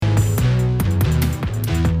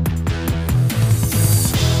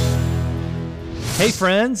Hey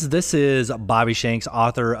friends, this is Bobby Shanks,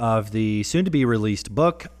 author of the soon-to-be released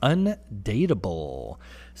book, Undateable.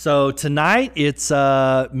 So tonight it's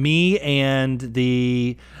me and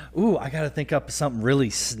the... Ooh, I got to think up something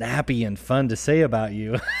really snappy and fun to say about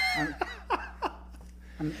you.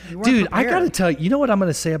 Dude, I got to tell you, you know what I'm going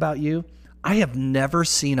to say about you? I have never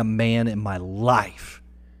seen a man in my life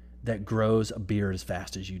that grows a beard as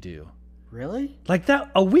fast as you do. Really? Like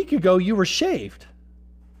that, a week ago you were shaved.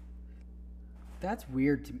 That's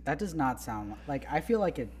weird to me. That does not sound like I feel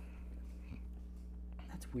like it.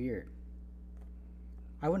 That's weird.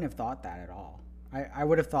 I wouldn't have thought that at all. I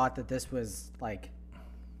would have thought that this was like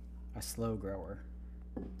a slow grower.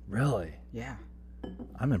 Really? Yeah.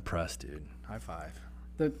 I'm impressed, dude. High five.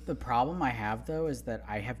 The problem I have though is that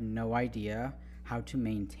I have no idea how to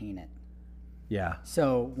maintain it. Yeah.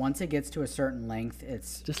 So once it gets to a certain length,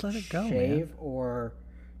 it's just let it go, shave man. or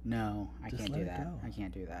no. I Just can't let do it that. go. I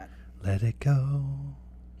can't do that. Let it go.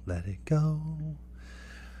 Let it go.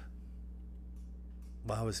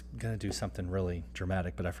 Well, I was going to do something really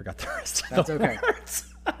dramatic, but I forgot the rest of the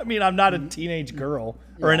words. I mean, I'm not a teenage girl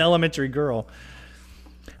or an elementary girl.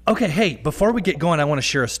 Okay, hey, before we get going, I want to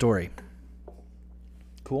share a story.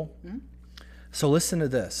 Cool? Mm-hmm. So listen to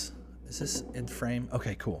this. Is this in frame?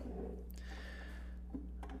 Okay, cool.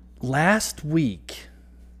 Last week,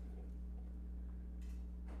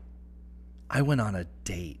 I went on a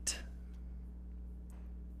date.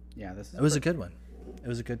 Yeah, this is. It was a good one. It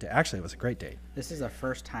was a good day. Actually, it was a great date. This is a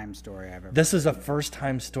first-time story I've ever. This is a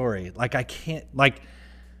first-time story. Like I can't like.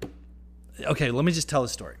 Okay, let me just tell the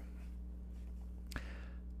story.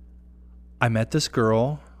 I met this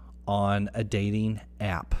girl on a dating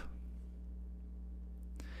app.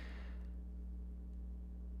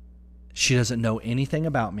 She doesn't know anything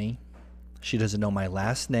about me. She doesn't know my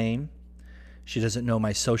last name. She doesn't know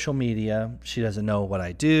my social media. She doesn't know what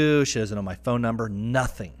I do. She doesn't know my phone number.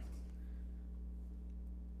 Nothing.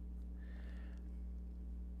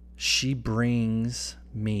 She brings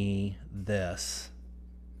me this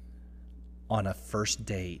on a first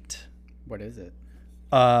date. What is it?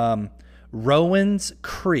 Rowan's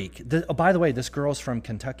Creek. By the way, this girl's from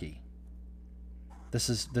Kentucky. This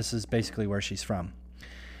is basically where she's from.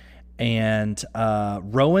 And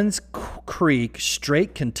Rowan's Creek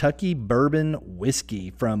Straight Kentucky Bourbon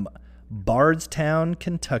Whiskey from Bardstown,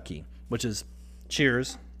 Kentucky, which is,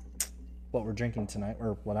 cheers, what we're drinking tonight,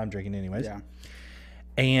 or what I'm drinking anyways. Yeah.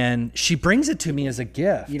 And she brings it to me as a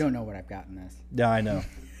gift. You don't know what I've got in this. Yeah, I know.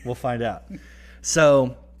 We'll find out.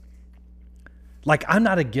 So, like, I'm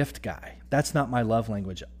not a gift guy. That's not my love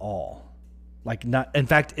language at all. Like, not. In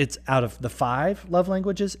fact, it's out of the 5 love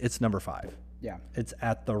languages, it's number 5. Yeah. It's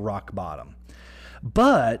at the rock bottom.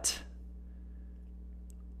 But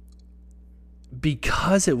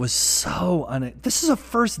because it was so this is a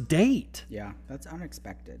first date. Yeah, that's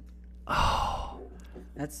unexpected. Oh.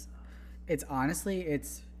 It's honestly,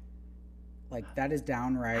 it's like that is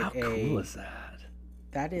downright How cool is that?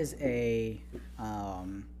 That is a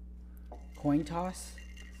coin toss.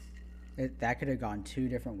 That could have gone 2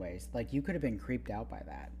 different ways. Like you could have been creeped out by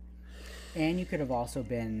that. And you could have also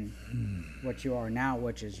been what you are now,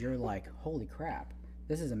 which is you're like, holy crap,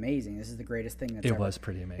 this is amazing. This is the greatest thing that's ever. It was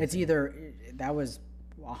pretty amazing. It's either that was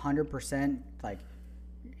 100% like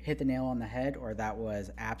hit the nail on the head, or that was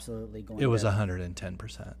absolutely going. It was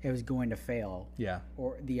 110%. It was going to fail. Yeah.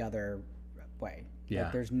 Or the other way. Yeah.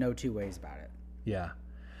 Like, there's no 2 ways about it. Yeah.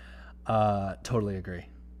 Totally agree.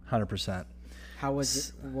 100%. How was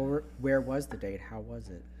it? Where was the date? How was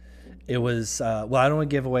it? It was, well, I don't want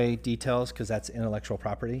to give away details because that's intellectual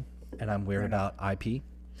property, and I'm weird about IP.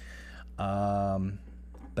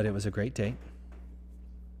 But it was a great date.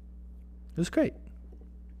 It was great.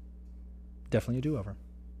 Definitely a do-over.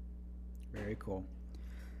 Very cool.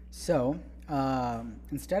 So,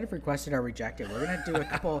 instead of requested or rejected, we're going to do a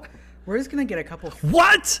couple, we're just going to get a couple.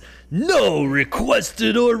 What? No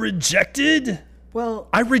requested or rejected? Well,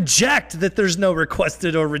 I reject that there's no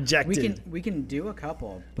requested or rejected. We can do a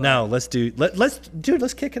couple. No, let's kick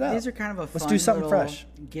it up. These are kind of a fun let's do something fresh.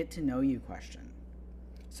 Get to know you question.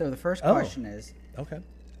 So the first question is, okay,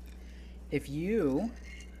 if you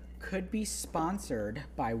could be sponsored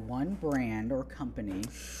by one brand or company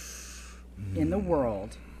in the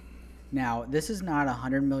world. Now, this is not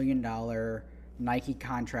 $100 million Nike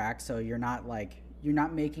contract, so you're not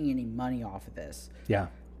making any money off of this. Yeah.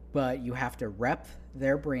 But you have to rep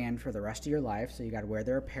their brand for the rest of your life. So you got to wear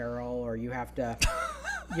their apparel, or you have to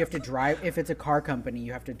drive. If it's a car company,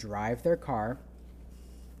 you have to drive their car.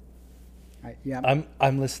 Yeah.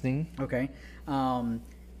 I'm listening. Okay.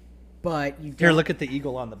 But you Here, look at the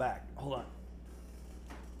eagle on the back. Hold on.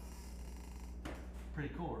 Pretty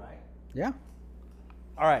cool, right? Yeah.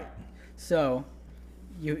 All right. So,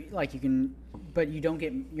 you can, but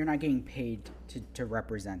you're not getting paid to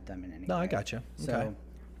represent them in any way. No, I got you. So, Okay.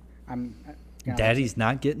 I'm. gonna let Daddy's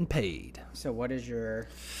not getting paid. you- So, what is your?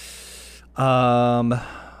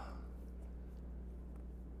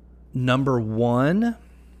 Number one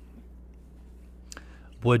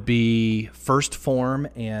would be First Form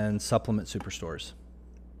and Supplement Superstores,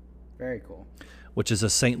 Very cool. which is a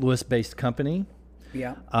St. Louis-based company.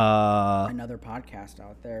 Yeah. Uh, Another podcast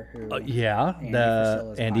out there who. yeah, Andy the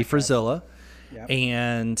Frisella's Andy podcast. Frisella,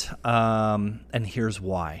 Yep. and here's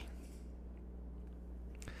why.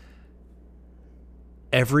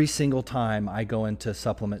 Every single time I go into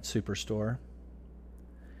Supplement Superstore,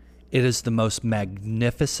 it is the most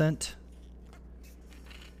magnificent,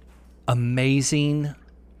 amazing,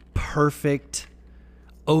 perfect,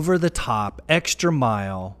 over the top, extra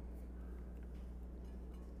mile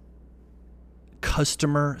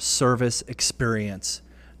customer service experience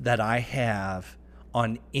that I have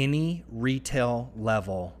on any retail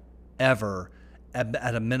level ever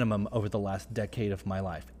at a minimum over the last decade of my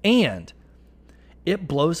life. And it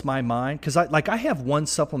blows my mind because I have one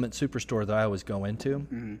supplement superstore that I always go into.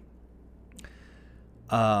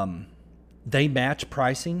 They match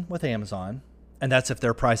pricing with Amazon, and that's if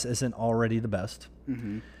their price isn't already the best.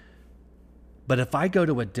 But if I go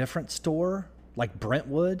to a different store like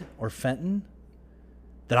Brentwood or Fenton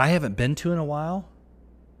that I haven't been to in a while,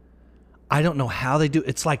 I don't know how they do.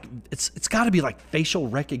 It's like it's got to be like facial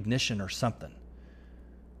recognition or something.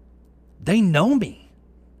 They know me.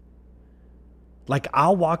 Like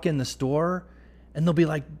I'll walk in the store and they'll be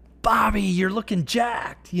like, "Bobby, you're looking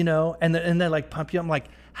jacked," you know, and they like pump you. I'm like,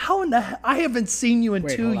 "How in the I haven't seen you in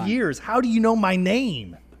Wait, 2 hold on. years. How do you know my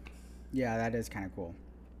name?" Yeah, that is kind of cool.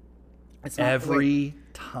 It's not, Every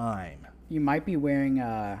wait, time. you might be wearing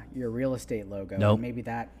your real estate logo. Nope. Maybe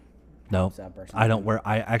that No, pops up or something.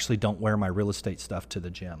 I actually don't wear my real estate stuff to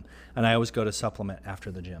the gym, and I always go to supplement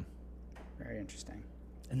after the gym. Very interesting.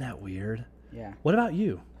 Isn't that weird? Yeah. What about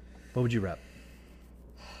you? What would you rep?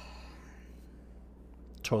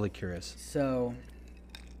 Totally curious. So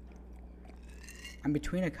I'm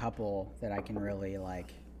between a couple that I can really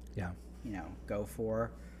Yeah. go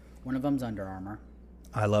for. One of them's Under Armour.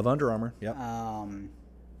 I love Under Armour. Yep.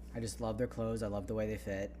 I just love their clothes. I love the way they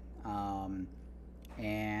fit.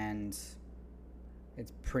 And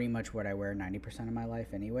it's pretty much what I wear 90% of my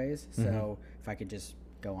life anyways. So if I could just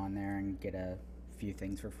go on there and get a few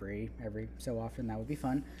things for free every so often, that would be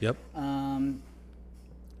fun. Yep.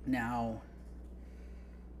 Now,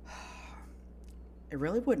 it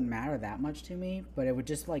really wouldn't matter that much to me, but it would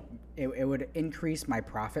just it would increase my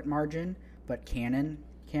profit margin. But Canon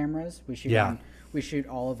cameras, we shoot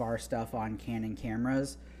all of our stuff on Canon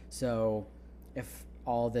cameras. So if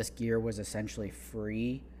all this gear was essentially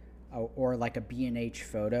free, or like a B&H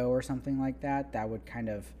photo or something like that, that would kind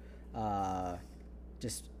of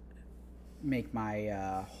just make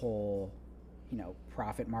my whole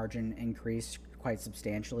profit margin increase quite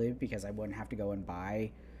substantially, because I wouldn't have to go and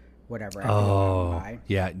buy whatever I have to go and buy.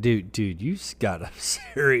 Yeah, dude, you've got a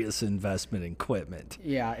serious investment in equipment.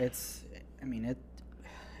 Yeah,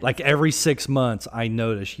 Like every 6 months, I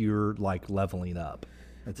notice you're like leveling up.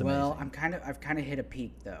 It's amazing. well, I've kind of hit a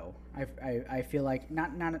peak though. I feel like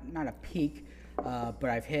not a peak, but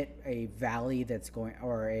I've hit a valley that's going,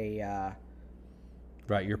 or a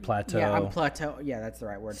right, your plateau. yeah, I'm plateau. Yeah, that's the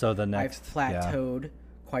right word. So the next- I've plateaued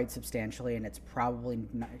quite substantially, and it's probably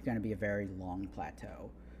not going to be a very long plateau.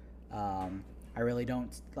 I really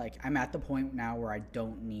don't I'm at the point now where I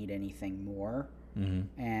don't need anything more,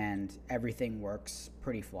 and everything works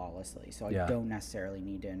pretty flawlessly. So I don't necessarily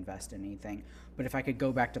need to invest in anything. But if I could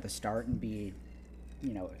go back to the start and be,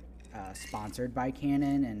 sponsored by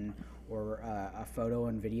Canon or a photo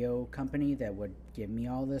and video company that would give me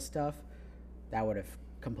all this stuff, that would have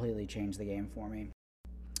completely changed the game for me.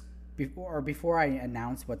 Before I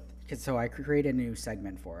announce so I created a new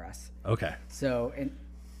segment for us. Okay. So, and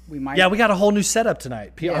we might. Yeah, we got a whole new setup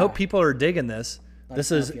tonight. I Yeah. hope people are digging this. Let us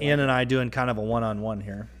This know is if you Ian like and I doing kind of a one-on-one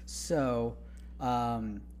here. So,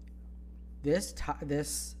 this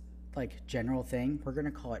general thing, we're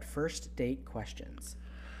gonna call it first date questions.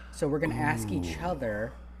 So we're gonna ask each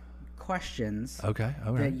other questions Okay.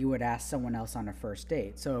 All that right. you would ask someone else on a first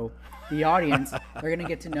date. So the audience, they're gonna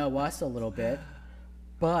get to know us a little bit,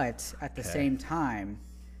 but at the same time,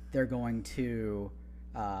 they're going to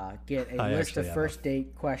get a I list actually of have first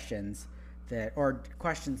date questions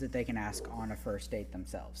questions that they can ask on a first date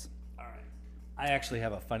themselves. All right. I actually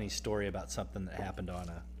have a funny story about something that happened on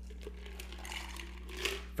a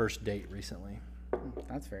first date recently.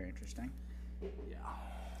 That's very interesting. Yeah.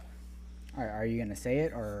 Are you gonna say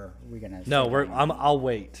it or are we gonna? No, say it? I'll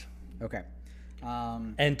wait. Okay.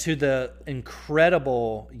 And to the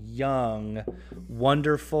incredible, young,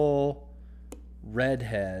 wonderful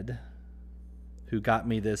redhead who got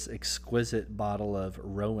me this exquisite bottle of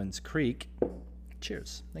Rowan's Creek,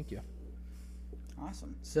 cheers. Thank you.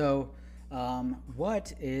 Awesome. So,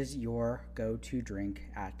 what is your go-to drink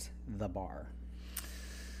at the bar?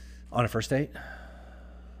 On a first date?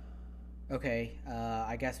 Okay,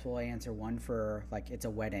 I guess we'll answer one for like it's a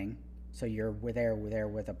wedding, so we're there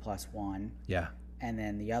with a +1, Yeah. and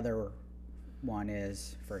then the other one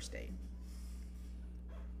is first date.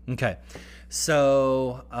 Okay.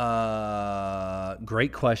 So,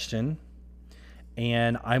 great question.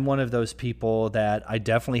 And I'm one of those people that I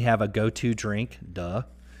definitely have a go-to drink, duh.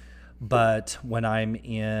 But when I'm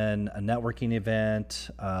in a networking event,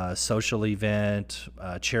 social event,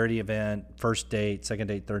 charity event, first date, second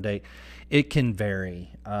date, third date, it can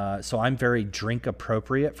vary. So I'm very drink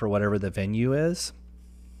appropriate for whatever the venue is.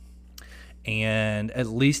 And at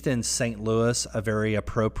least in St. Louis, a very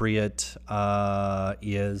appropriate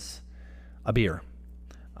is a beer.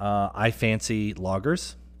 I fancy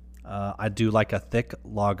lagers. I do like a thick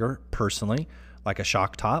lager personally, like a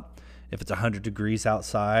shock top. If it's 100 degrees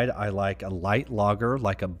outside, I like a light lager,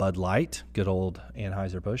 like a Bud Light, good old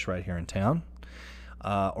Anheuser-Busch right here in town,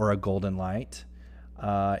 or a Golden Light.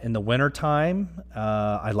 In the wintertime,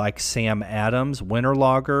 I like Sam Adams Winter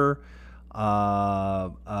Lager,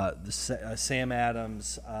 Sam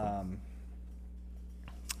Adams,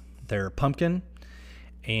 their pumpkin,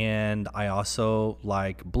 and I also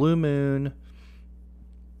like Blue Moon.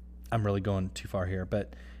 I'm really going too far here,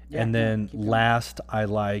 but and then last I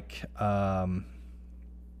like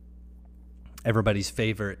everybody's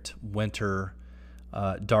favorite winter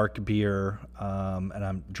dark beer, and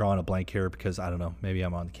I'm drawing a blank here because I don't know, maybe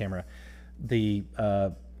I'm on the camera. The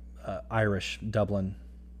Irish Dublin.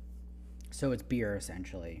 So it's beer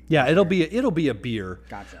essentially. Yeah, it'll be a beer.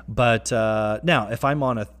 Gotcha. But now, if I'm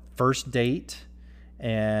on a first date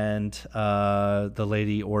and the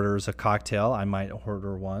lady orders a cocktail, I might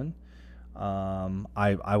order one.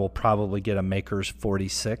 I will probably get a Maker's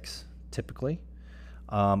 46 typically.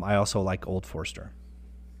 I also like Old Forester.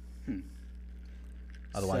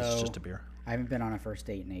 Otherwise, it's just a beer. I haven't been on a first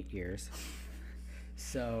date in 8 years.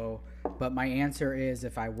 So, but my answer is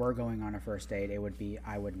if I were going on a first date, it would be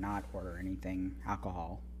I would not order anything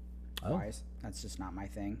alcohol wise. That's just not my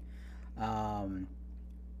thing.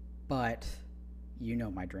 But you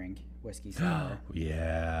know my drink, whiskey sour.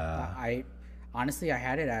 Yeah. I honestly, I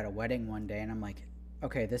had it at a wedding one day, and I'm like,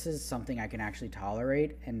 okay, this is something I can actually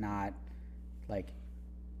tolerate and not like.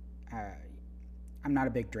 I'm not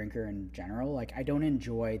a big drinker in general. Like, I don't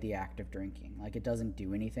enjoy the act of drinking. Like, it doesn't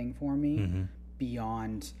do anything for me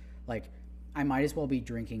beyond, like, I might as well be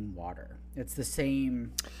drinking water. It's the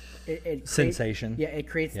same sensation. It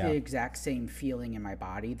creates the exact same feeling in my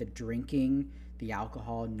body. The drinking, the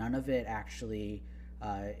alcohol, none of it actually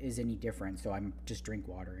is any different. So I'm just drink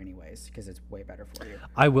water anyways because it's way better for you.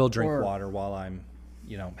 I will drink water while I'm,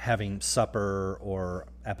 having supper or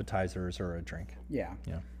appetizers or a drink. Yeah.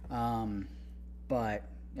 But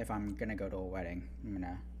if I'm going to go to a wedding, I'm going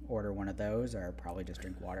to order one of those or probably just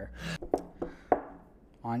drink water.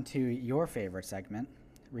 On to your favorite segment,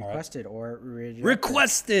 requested or rejected.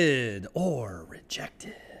 Requested or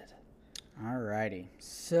rejected. Alrighty.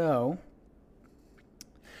 So.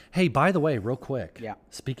 Hey, by the way, real quick. Yeah.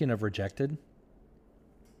 Speaking of rejected.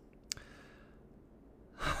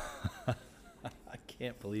 I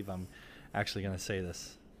can't believe I'm actually going to say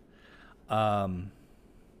this.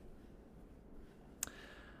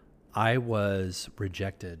 I was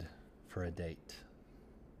rejected for a date.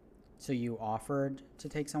 So you offered to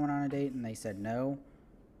take someone on a date and they said no?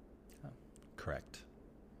 Correct.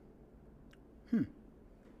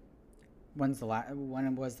 When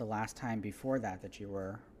was the last time before that you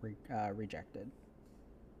were rejected?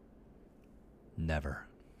 Never.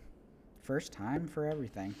 First time for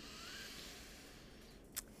everything.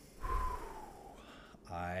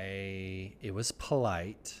 It was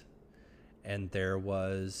polite, and there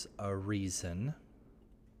was a reason.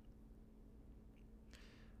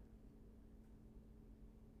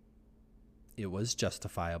 It was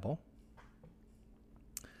justifiable.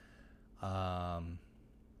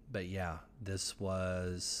 But yeah, this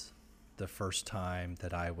was the first time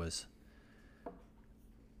that I was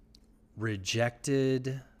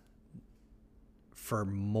rejected for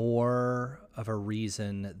more of a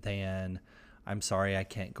reason than I'm sorry I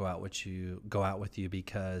can't go out with you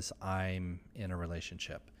because I'm in a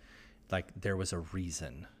relationship. Like, there was a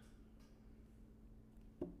reason.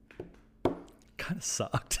 Kind of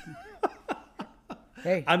sucked.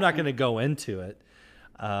 Hey. I'm not going to go into it.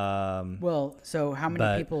 Well, so how many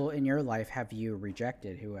but- people in your life have you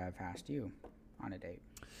rejected who have asked you on a date?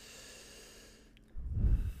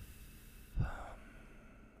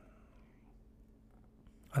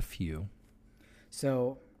 A few.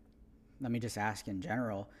 So let me just ask in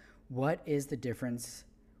general, what is the difference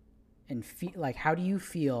in like how do you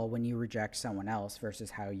feel when you reject someone else versus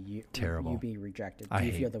how you Terrible. you be rejected? Do I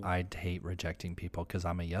you hate, feel the I hate rejecting people because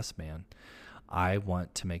I'm a yes man. I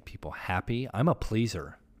want to make people happy. I'm a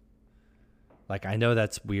pleaser. Like, I know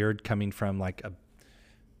that's weird coming from like a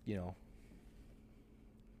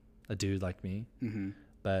dude like me,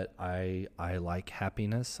 but I like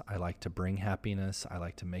happiness. I like to bring happiness. I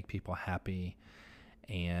like to make people happy.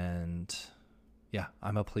 And yeah,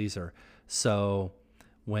 I'm a pleaser. So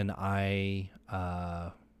when I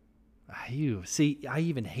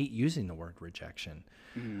even hate using the word rejection,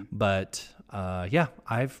 but yeah,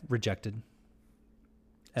 I've rejected,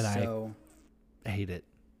 and so I hate it.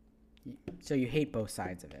 so you hate both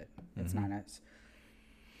sides of it. It's not as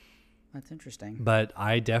that's interesting. But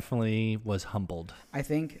I definitely was humbled. I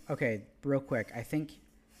think okay, real quick. I think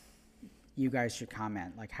you guys should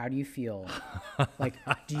comment. Like, how do you feel? Like,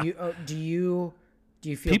 do you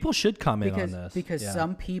feel People should comment on this because Yeah.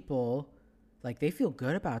 some people like they feel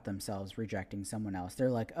good about themselves rejecting someone else. They're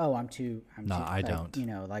like, oh, I'm too. No, I like, don't. You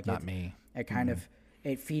know, like Not me. It kind of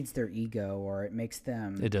it feeds their ego or it makes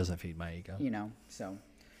them. It doesn't feed my ego. You know. So,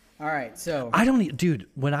 all right. So I don't, dude.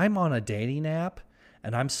 When I'm on a dating app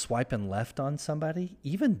and I'm swiping left on somebody,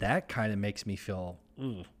 even that kind of makes me feel,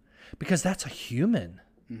 because that's a human.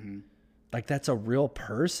 Like, that's a real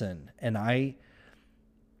person, and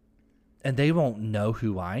they won't know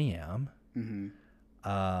who I am.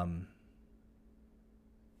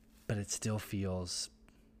 But it still feels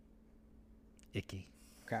icky.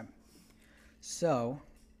 okay. So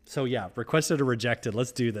yeah, requested or rejected.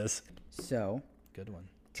 Let's do this. Good one.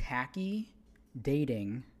 tacky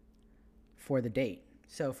dating for the date.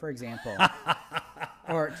 So, for example,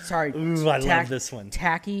 or sorry, Ooh, I love this one.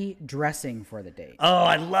 Tacky dressing for the date. Oh,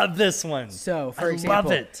 I love this one. So, for I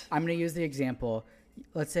example, love it. I'm going to use the example.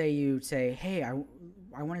 Let's say you say, "Hey, I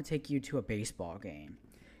want to take you to a baseball game,"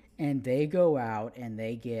 and they go out and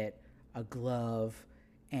they get a glove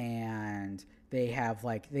and they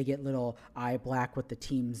get little eye black with the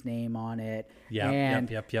team's name on it. Yeah, and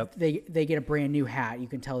yep. They get a brand new hat. You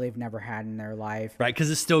can tell they've never had in their life. Right, because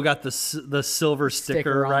it's still got the silver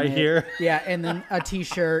sticker on right it. here. Yeah, and then a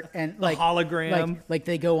T-shirt and like hologram. Like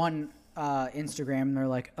they go on Instagram and they're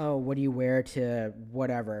like, "Oh, what do you wear to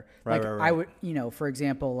whatever?" Right, like right. I would, for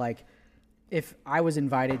example, like if I was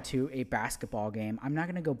invited to a basketball game, I'm not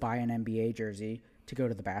gonna go buy an NBA jersey to go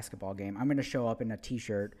to the basketball game. I'm gonna show up in a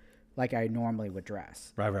T-shirt like I normally would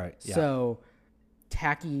dress. Right. Yeah. So,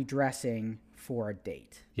 tacky dressing for a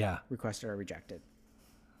date. Yeah. Requested or rejected?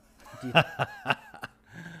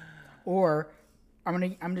 Or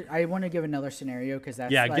I want to give another scenario because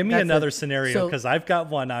that's Give me another scenario so- because I've got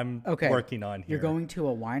one I'm working on here. You're going to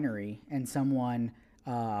a winery and someone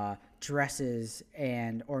dresses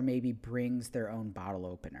or maybe brings their own bottle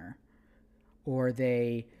opener, or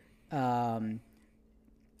they,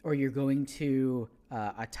 or you're going to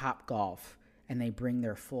a Top Golf and they bring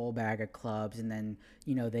their full bag of clubs and then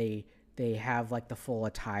they have like the full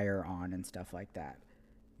attire on and stuff like that.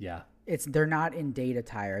 Yeah. They're not in date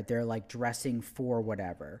attire. They're like dressing for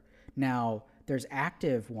whatever. Now there's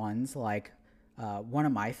active ones like one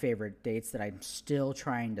of my favorite dates that I'm still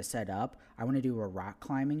trying to set up. I want to do a rock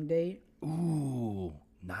climbing date. Ooh,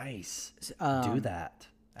 nice. Do that.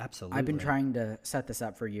 Absolutely. I've been trying to set this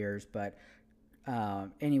up for years, but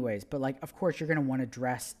anyways, but like of course you're gonna want to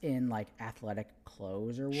dress in like athletic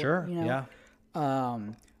clothes or Sure. Yeah. Yeah.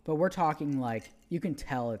 But we're talking like you can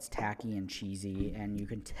tell it's tacky and cheesy, and you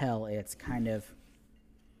can tell it's kind of.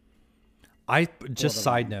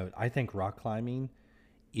 Side note, I think rock climbing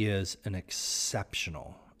is an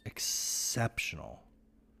exceptional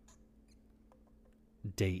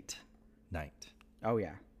date night. Oh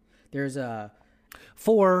yeah, there's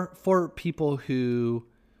for people who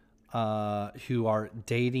are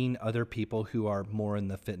dating other people who are more in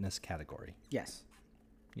the fitness category. Yes.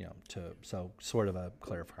 So sort of a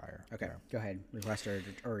clarifier. Okay, there. go ahead. Request or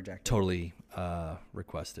reject. Totally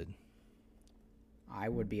requested. I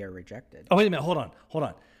would be a rejected. Oh, wait a minute. Hold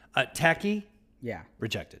on. Tacky, Yeah.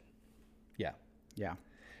 rejected. Yeah. Yeah.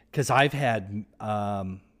 Because I've had,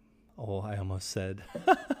 I almost said.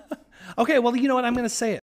 Okay, well, you know what? I'm going to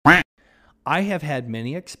say it. I have had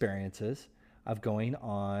many experiences of going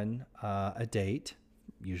on a date,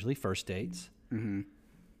 usually first dates,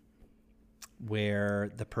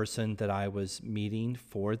 where the person that I was meeting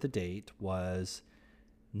for the date was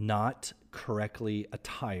not correctly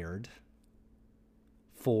attired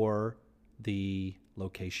for the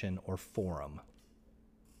location or forum.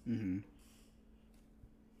 Mm-hmm.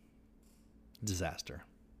 Disaster.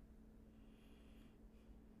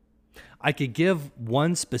 I could give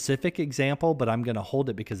one specific example, but I'm going to hold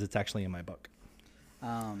it because it's actually in my book.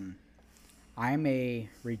 I'm a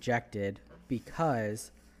rejected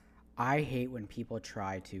because I hate when people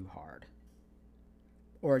try too hard.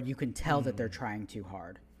 Or you can tell that they're trying too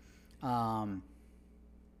hard.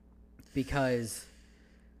 Because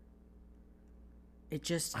it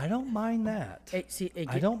just... I don't mind that.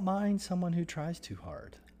 I don't mind someone who tries too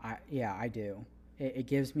hard. I do. It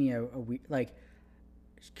gives me a like,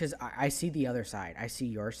 because I see the other side. I see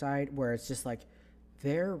your side where it's just like,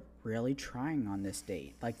 they're really trying on this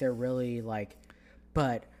date. Like they're really like,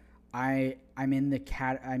 but I'm in the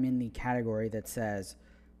category that says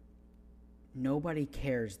nobody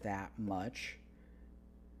cares that much.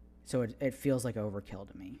 So it feels like overkill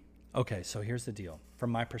to me. Okay, so here's the deal from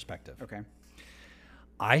my perspective. Okay.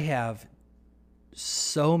 I have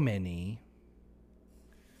so many,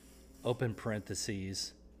 open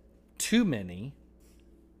parentheses, too many,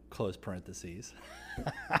 close parentheses.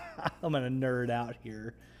 I'm going to nerd out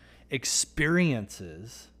here.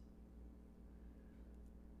 Experiences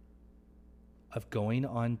of going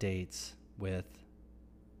on dates with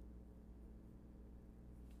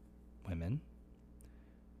women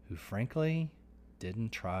who frankly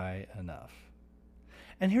didn't try enough.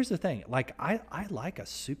 And here's the thing, like I like a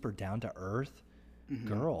super down to earth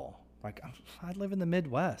girl. Like I live in the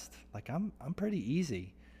Midwest. Like I'm pretty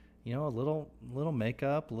easy. You know, a little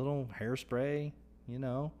makeup, a little hairspray, you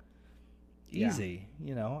know. Easy, yeah.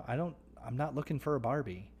 You know. I'm not looking for a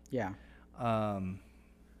Barbie. Yeah.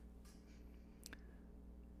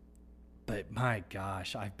 But my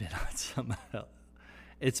gosh, I've been on some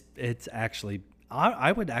it's actually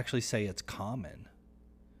I would actually say it's common.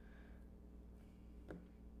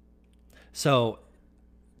 So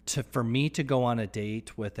for me to go on a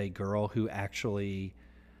date with a girl who actually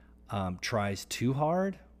tries too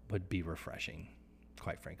hard would be refreshing,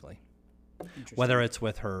 quite frankly. Whether it's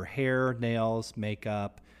with her hair, nails,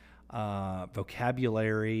 makeup,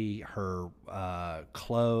 vocabulary, her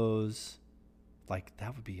clothes, like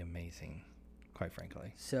that would be amazing, quite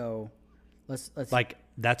frankly. So let's like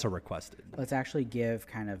that's a requested. Let's actually give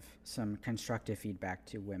kind of some constructive feedback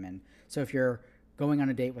to women. So if you're going on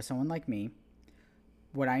a date with someone like me,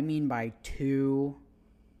 what I mean by too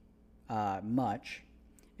much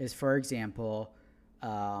is, for example,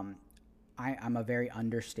 I'm a very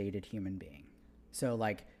understated human being. So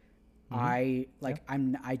like I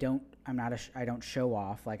don't show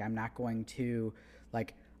off. Like I'm not going to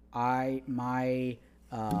like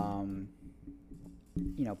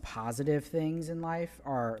positive things in life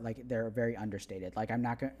are like they're very understated. Like I'm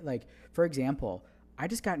not gonna like, for example, I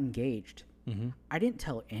just got engaged. Mm-hmm. I didn't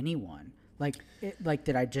tell anyone. Like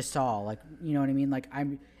that I just saw, like, you know what I mean? Like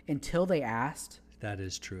until they asked. That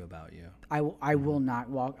is true about you. I will not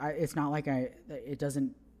walk. It's not like that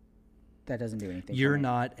doesn't do anything. You're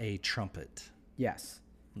not a trumpet. Yes.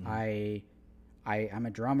 Mm-hmm. I'm a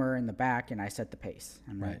drummer in the back and I set the pace.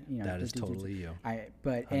 Right. That is totally you. And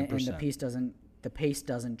the pace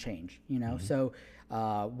doesn't change, you know? Mm-hmm. So,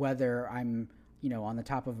 whether I'm, on the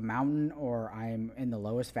top of a mountain or I'm in the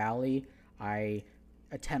lowest valley, I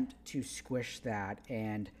attempt to squish that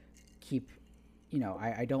and keep,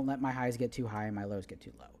 I don't let my highs get too high and my lows get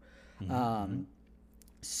too low. Mm-hmm.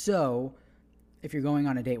 So if you're going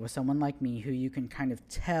on a date with someone like me who you can kind of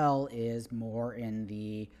tell is more in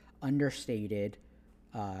the understated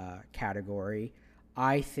category,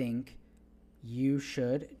 I think you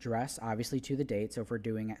should dress obviously to the date. So if we're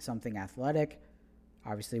doing something athletic,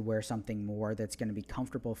 obviously wear something more that's going to be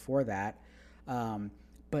comfortable for that.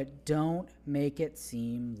 But don't make it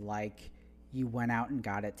seem like you went out and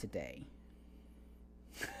got it today.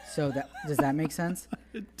 So does that make sense?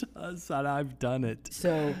 It does, and I've done it.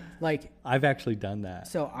 So like I've actually done that.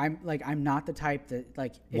 So I'm not the type that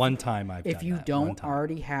like if you don't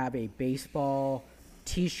already have a baseball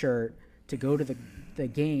T-shirt to go to the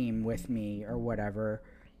game with me or whatever,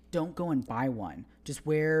 don't go and buy one. Just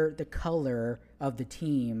wear the color of the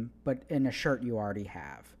team, but in a shirt you already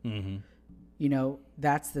have. Mm-hmm.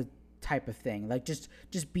 That's the type of thing. Like just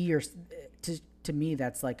be your. To me,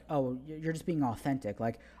 that's like, oh, you're just being authentic.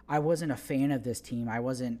 Like I wasn't a fan of this team. I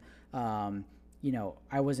wasn't, I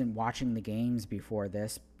wasn't watching the games before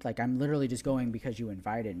this. Like I'm literally just going because you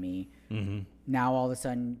invited me. Mm-hmm. Now all of a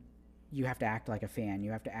sudden, you have to act like a fan. You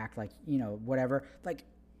have to act like whatever. Like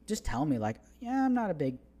just tell me like, yeah, I'm not a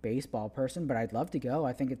big baseball person, but I'd love to go.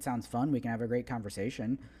 I think it sounds fun. We can have a great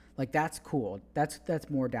conversation. Like, that's cool. That's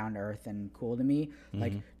more down to earth and cool to me.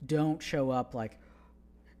 Like, don't show up like,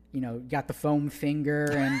 got the foam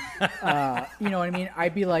finger and, you know what I mean?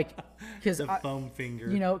 I'd be like, because foam finger.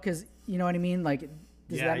 Because you know what I mean? Like,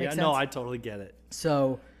 does that make sense? No, I totally get it.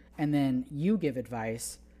 So, and then you give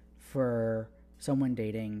advice for someone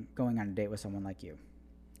going on a date with someone like you.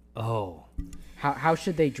 Oh. How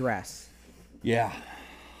should they dress? Yeah.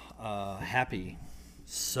 Happy.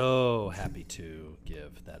 So happy to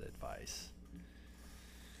give that advice.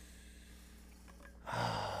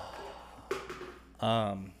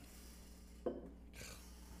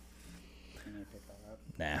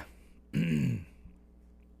 Nah.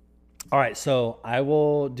 All right, so I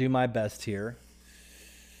will do my best here.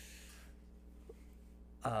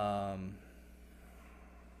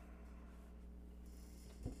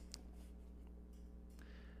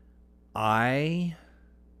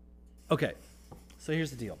 Okay, so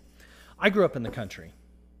here's the deal. I grew up in the country.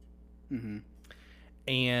 Mm-hmm.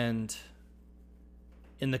 And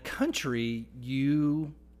in the country,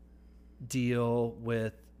 you deal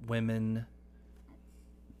with women,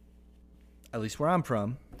 at least where I'm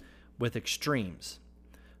from, with extremes.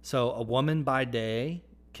 So a woman by day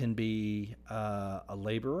can be a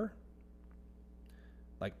laborer.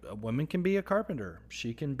 Like, a woman can be a carpenter.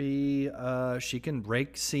 She can be, she can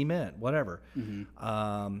rake cement, whatever.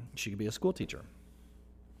 Mm-hmm. She could be a school teacher,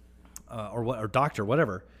 or doctor,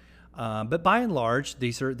 whatever. But by and large,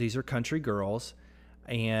 these are country girls,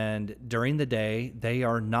 and during the day they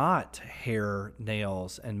are not hair,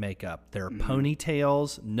 nails, and makeup. They're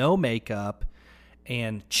ponytails, no makeup,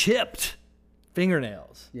 and chipped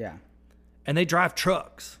fingernails. Yeah. And they drive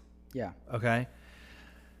trucks. Yeah. Okay.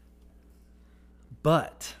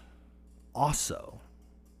 But also,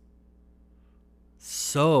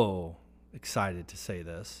 so excited to say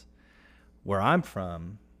this, where I'm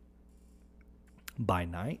from, by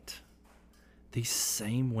night, these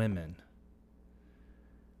same women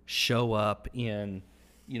show up in,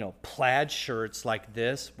 plaid shirts like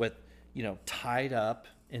this with, tied up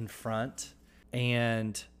in front,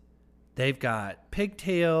 and they've got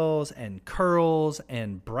pigtails and curls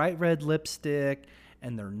and bright red lipstick,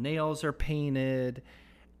 and their nails are painted,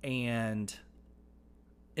 and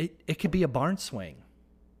it could be a barn swing.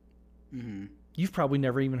 Mm-hmm. You've probably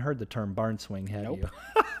never even heard the term barn swing, have Nope. you?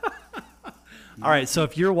 All right, so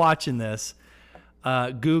if you're watching this,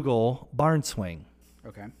 Google barn swing.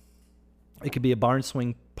 Okay. It could be a barn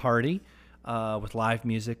swing party with live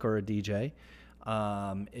music or a DJ.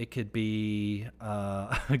 It could be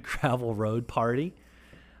a gravel road party.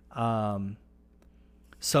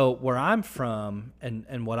 So where I'm from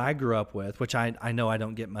and what I grew up with, which I know I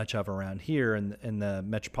don't get much of around here in the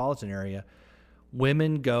metropolitan area,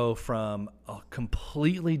 women go from a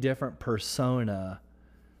completely different persona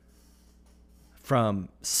from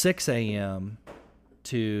 6 a.m.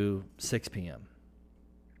 to 6 p.m.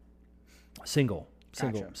 Single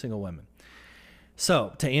women.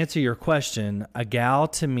 So to answer your question, a gal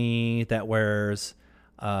to me that wears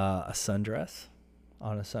a sundress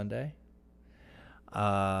on a Sunday,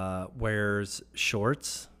 wears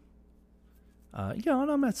shorts. And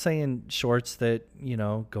I'm not saying shorts that,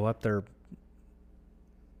 go up their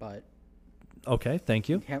But. Okay, thank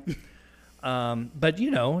you. Yep. But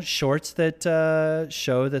shorts that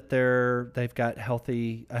show that they've got a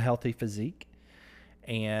healthy physique,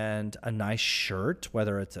 and a nice shirt,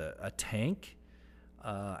 whether it's a tank,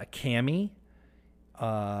 a cami,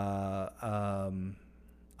 a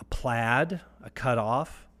plaid, a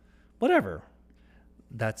cutoff, whatever.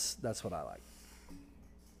 That's what I like.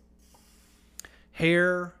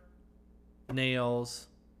 Hair, nails,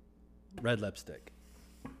 red lipstick.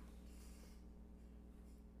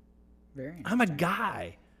 Very I'm a interesting.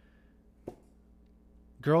 guy.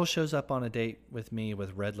 Girl shows up on a date with me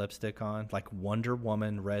with red lipstick on, like Wonder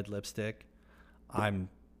Woman red lipstick. I'm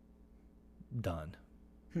done.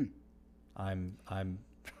 I'm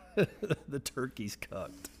the turkey's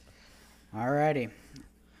cooked. Alrighty.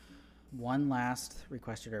 One last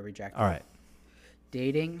requested or rejected. All right.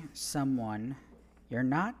 Dating someone you're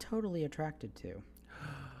not totally attracted to.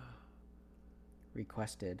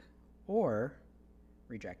 Requested or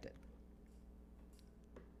rejected.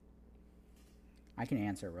 I can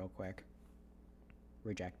answer real quick.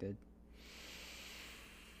 Rejected.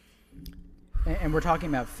 And we're talking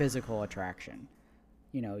about physical attraction.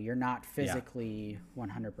 You're not physically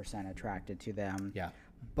 100% attracted to them. Yeah.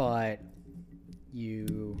 But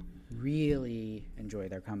you really enjoy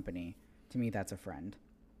their company. To me, that's a friend.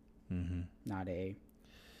 Mm-hmm. Not a...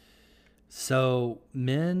 So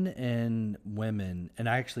men and women, and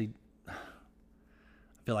I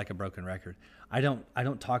I feel like a broken record. I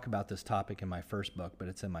don't talk about this topic in my first book, but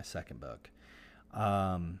it's in my second book.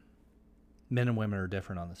 Men and women are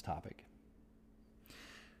different on this topic.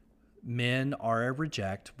 Men are a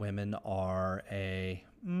reject, women are a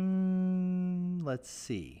let's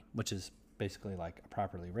see, which is basically like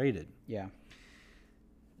properly rated. Yeah.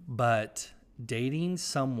 But dating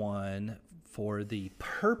someone for the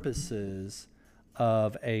purposes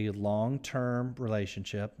of a long-term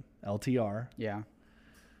relationship, LTR, Yeah.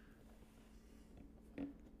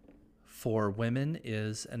 for women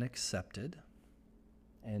is an accepted,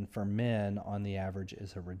 and for men, on the average,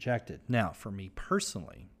 is a rejected. Now, for me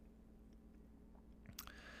personally,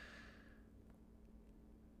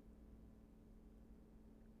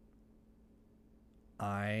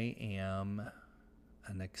 I am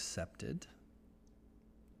an accepted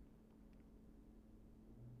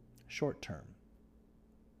short term.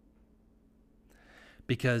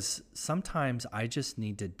 Because sometimes I just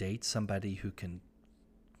need to date somebody who can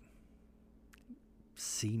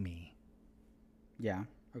see me. Yeah.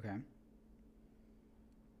 Okay.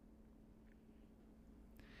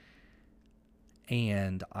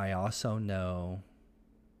 And I also know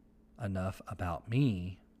enough about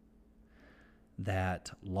me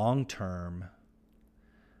that long term,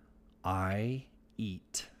 I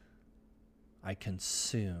eat, I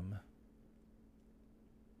consume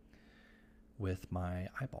with my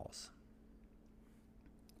eyeballs.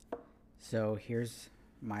 So here's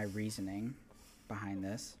my reasoning behind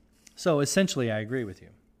this. So essentially, I agree with you.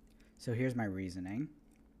 So here's my reasoning.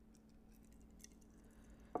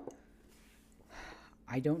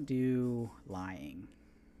 I don't do lying.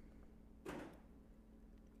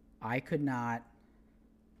 I could not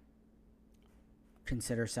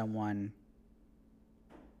consider someone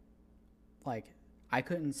like, I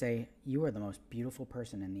couldn't say you are the most beautiful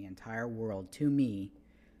person in the entire world to me.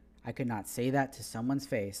 I could not say that to someone's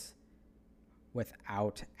face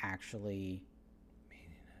without actually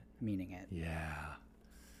meaning it. Yeah.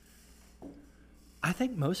 I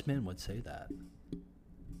think most men would say that.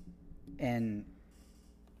 And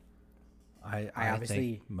I obviously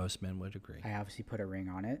think most men would agree. I obviously put a ring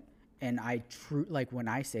on it, and I like when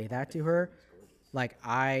I say that to her, like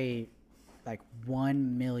I, like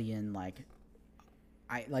 1 million, like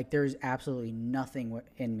I like there's absolutely nothing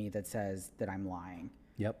in me that says that I'm lying.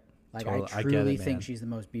 Yep. Like Totally. I get truly it, man. think she's the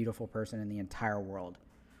most beautiful person in the entire world.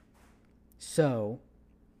 So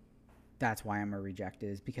that's why I'm a rejected,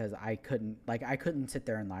 is because I couldn't sit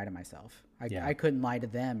there and lie to myself. I couldn't lie to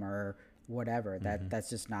them or whatever. That's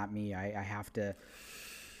just not me. I have to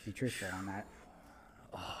be truthful on that.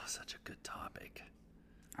 Oh, such a good topic.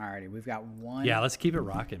 Alrighty, we've got one. Yeah, let's keep it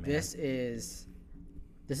rocking, man. This is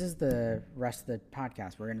the rest of the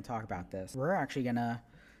podcast. We're going to talk about this. We're actually going to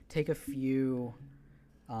take a few.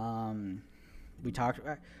 We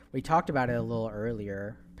talked about it a little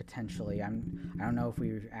earlier, potentially. I don't know if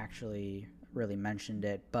we've actually really mentioned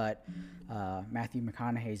it, but Matthew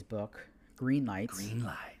McConaughey's book, Green Lights. Green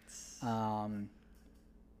lights.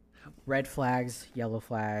 Red flags, yellow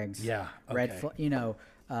flags. Yeah. Okay.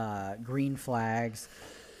 Green flags.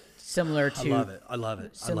 Similar to. I love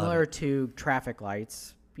it. Similar to traffic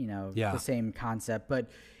lights. Yeah. The same concept, but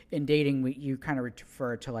in dating, you kind of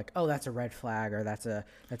refer to like, oh, that's a red flag, or that's a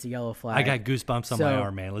yellow flag. I got goosebumps on my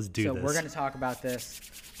arm, man. Let's do this. So we're going to talk about this,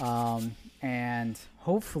 and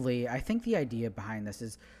hopefully, I think the idea behind this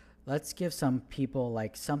is, let's give some people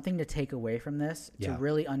like something to take away from this to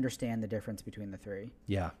really understand the difference between the three.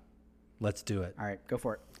 Yeah, let's do it. All right, go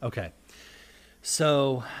for it. Okay,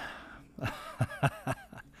 so,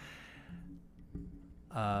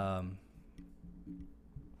 I'm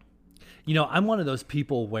one of those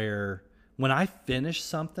people where when I finish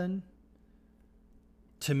something,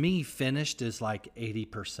 to me, finished is like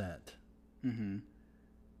 80%. Mm-hmm.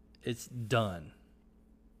 It's done.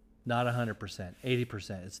 Not 100%,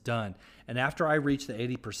 80%. It's done. And after I reach the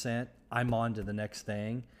 80%, I'm on to the next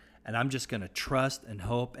thing. And I'm just going to trust and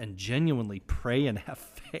hope and genuinely pray and have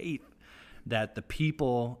faith that the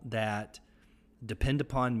people that depend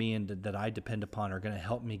upon me and that I depend upon are going to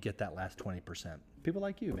help me get that last 20%. People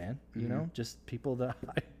like you, man. Mm-hmm. Just people that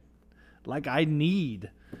I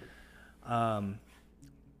need. I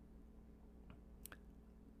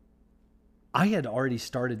had already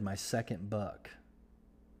started my second book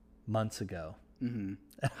months ago. Mm-hmm.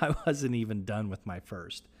 I wasn't even done with my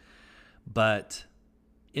first. But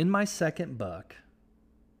in my second book,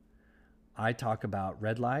 I talk about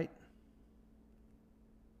red light,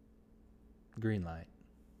 green light,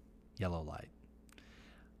 yellow light,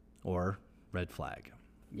 or red flag.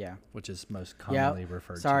 Yeah. which is most Yeah. commonly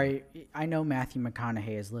referred to. Sorry, I know Matthew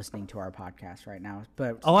McConaughey is listening to our podcast right now,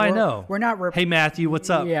 but Oh, I know. We're not. Hey, Matthew, what's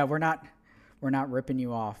up? Yeah, we're not ripping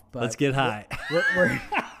you off. But Let's get high.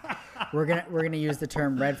 We're gonna use the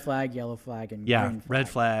term red flag, yellow flag, and Yeah, green flag. red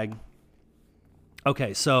flag.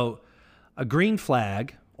 Okay, so a green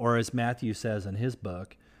flag, or as Matthew says in his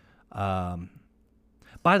book,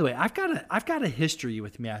 by the way, I've got a history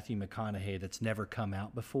with Matthew McConaughey that's never come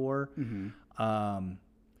out before,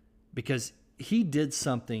 because he did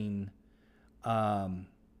something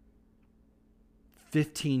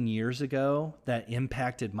 15 years ago that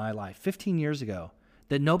impacted my life. 15 years ago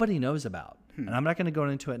that nobody knows about, and I'm not going to go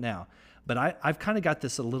into it now. But I've kind of got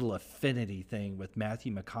this a little affinity thing with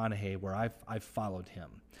Matthew McConaughey where I've followed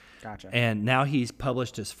him. Gotcha. And now he's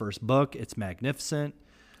published his first book. It's magnificent.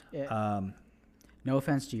 No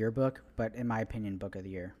offense to your book, but in my opinion, book of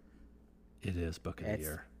the year. It is book of the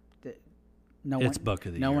year. It's book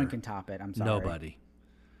of the year. No one year. can top it. I'm sorry. Nobody.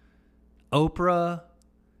 Oprah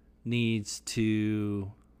needs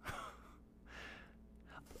to.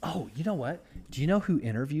 Oh, you know what? Do you know who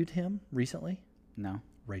interviewed him recently? No.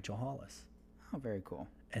 Rachel Hollis. Oh, very cool.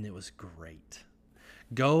 And it was great.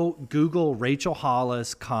 Go Google Rachel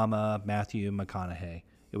Hollis, Matthew McConaughey.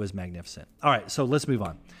 It was magnificent. All right, so let's move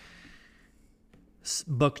on.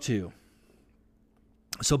 Book 2.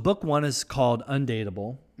 So book 1 is called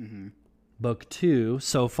Undateable. Mm-hmm. Book 2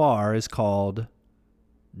 so far is called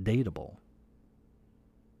Dateable.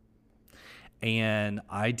 And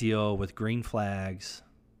I deal with green flags,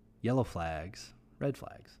 yellow flags, red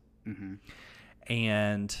flags. Mm-hmm.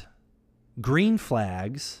 And green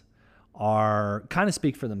flags are kind of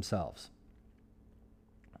speak for themselves.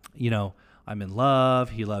 You know, I'm in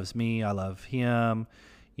love. He loves me. I love him.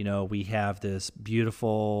 You know, we have this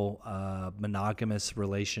beautiful monogamous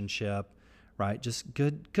relationship, right? Just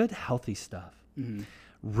good, healthy stuff. Mm-hmm.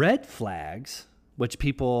 Red flags, which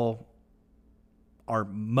people are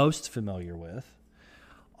most familiar with,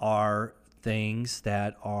 are things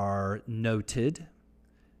that are noted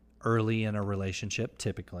early in a relationship,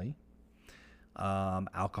 typically.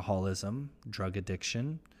 Alcoholism, drug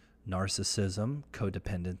addiction, narcissism,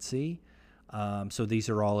 codependency. So these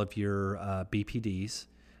are all of your BPDs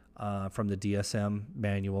from the DSM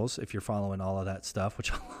manuals, if you're following all of that stuff,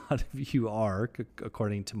 which a lot of you are,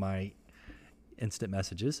 according to my instant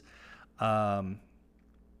messages. But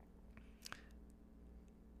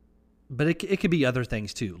it could be other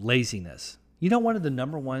things too. Laziness. You know, one of the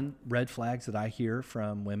number one red flags that I hear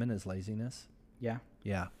from women is laziness. Yeah.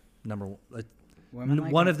 Yeah. Women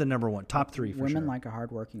One of the number one, top 3 for sure. Women like a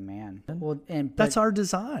hardworking man. Well, That's our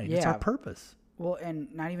design. It's our Yeah. purpose. Well,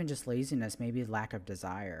 and not even just laziness, maybe lack of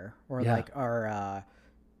desire, or Yeah.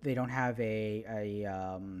 they don't have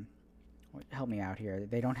help me out here.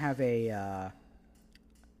 They don't have they're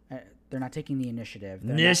not taking the initiative.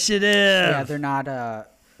 They're not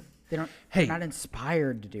they're not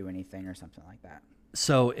inspired to do anything or something like that.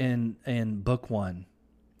 So in book 1,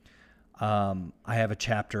 I have a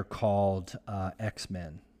chapter called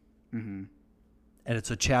X-Men. Mm-hmm. And it's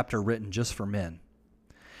a chapter written just for men.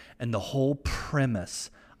 And the whole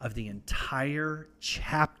premise of the entire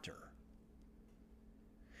chapter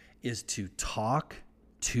is to talk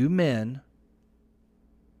to men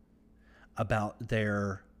about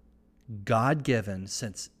their God-given,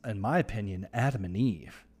 since, in my opinion, Adam and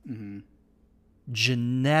Eve, Mm-hmm.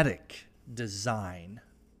 genetic design.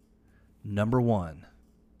 Number 1,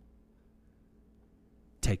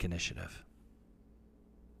 take initiative.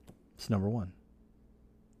 It's number 1.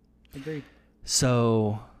 Agreed.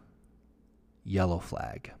 So, yellow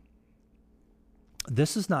flag.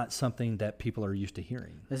 This is not something that people are used to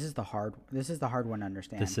hearing. This is the hard one to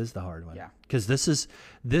understand. This is the hard one. Yeah. Because this is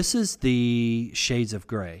the shades of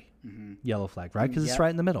gray. Mm-hmm. Yellow flag, right? Because Yep. it's right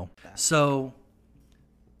in the middle. So,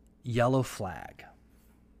 yellow flag.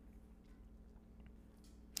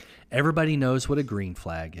 Everybody knows what a green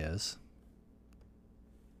flag is.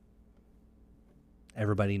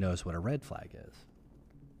 Everybody knows what a red flag is.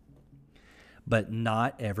 But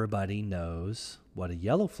not everybody knows what a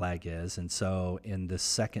yellow flag is. And so in the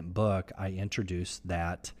second book, I introduced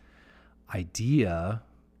that idea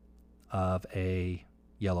of a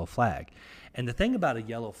yellow flag. And the thing about a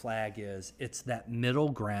yellow flag is it's that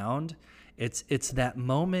middle ground. It's that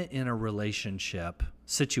moment in a relationship,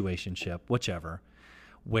 situationship, whichever,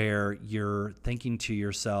 where you're thinking to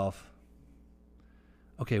yourself,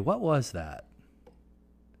 okay, what was that?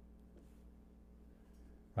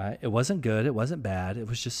 Right? It wasn't good. It wasn't bad. It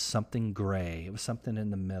was just something gray. It was something in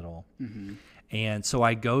the middle. Mm-hmm. And so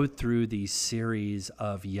I go through these series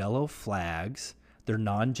of yellow flags. They're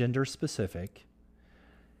non-gender specific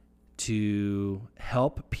to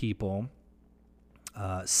help people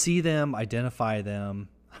see them, identify them.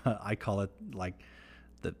 I call it like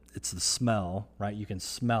it's the smell, right? You can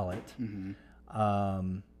smell it.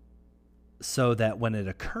 So that when it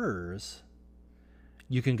occurs,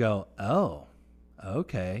 you can go, oh,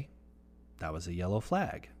 okay, that was a yellow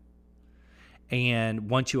flag. And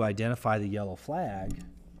once you identify the yellow flag,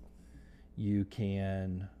 you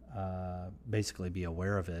can basically be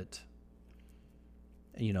aware of it.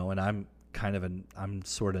 You know, and I'm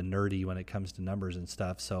sort of nerdy when it comes to numbers and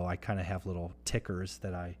stuff, so I kind of have little tickers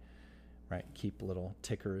that I keep little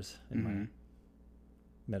tickers in my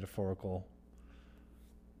metaphorical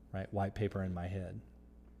white paper in my head.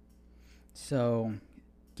 So,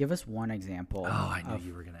 give us one example. Oh, I knew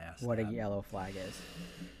you were going to ask what that. a yellow flag is.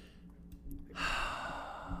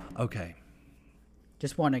 Okay.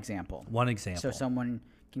 Just one example. One example. So someone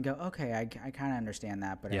can go, okay, I kind of understand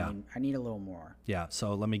that, but Yeah. I need a little more. Yeah,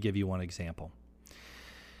 so let me give you one example.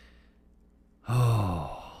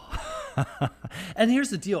 Oh. And here's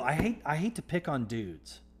the deal. I hate to pick on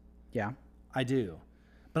dudes. Yeah. I do.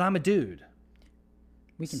 But I'm a dude.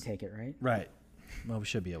 We can take it, right? Right. Well, we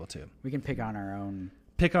should be able to. We can pick on our own.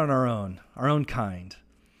 Pick on our own kind.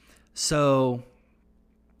 So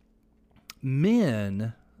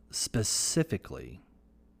men specifically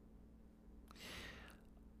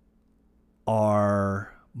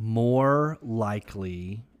are more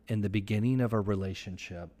likely in the beginning of a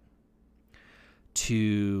relationship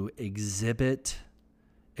to exhibit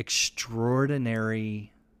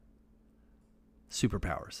extraordinary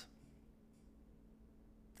superpowers.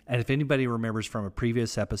 And if anybody remembers from a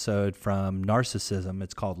previous episode from narcissism,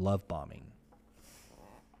 it's called love bombing.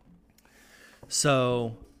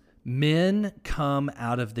 So men come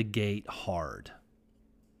out of the gate hard,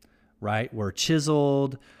 right? We're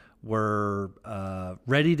chiseled. We're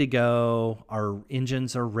ready to go. Our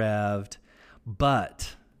engines are revved.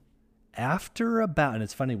 But after about, and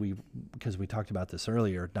it's funny because we talked about this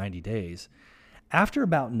earlier, 90 days. After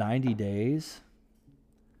about 90 days,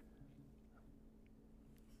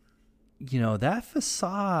 you know, that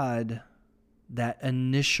facade, that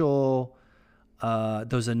initial,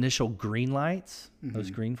 those initial green lights,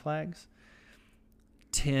 those green flags,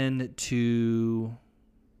 tend to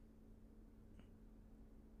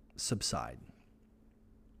subside.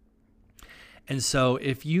 And so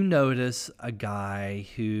if you notice a guy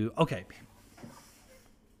who, okay,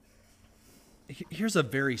 here's a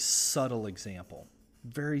very subtle example,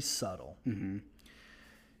 very subtle.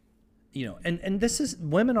 You know, and this is,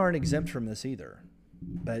 women aren't exempt from this either,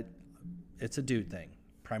 but it's a dude thing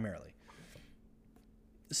primarily.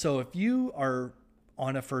 So if you are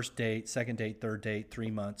on a first date, second date, third date,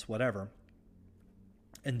 3 months, whatever,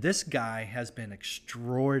 and this guy has been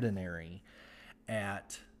extraordinary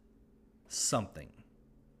at something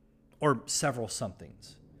or several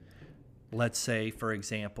somethings. Let's say, for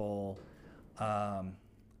example,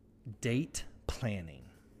 date planning.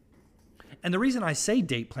 And the reason I say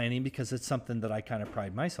date planning, because it's something that I kind of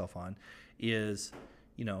pride myself on, is,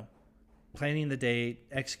 you know, planning the date,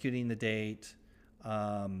 executing the date.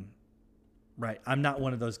 Right. I'm not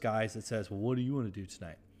one of those guys that says, well, what do you want to do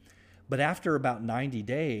tonight? But after about 90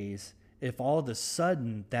 days, if all of a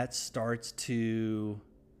sudden that starts to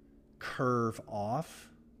curve off,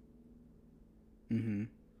 that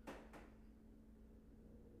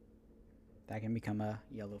can become a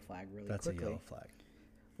yellow flag really that's quickly. a yellow flag.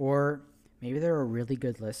 Or maybe they're a really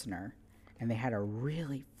good listener and they had a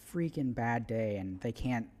really freaking bad day and they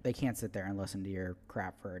can't sit there and listen to your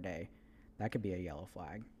crap for a day. That could be a yellow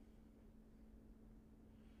flag,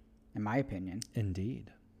 in my opinion.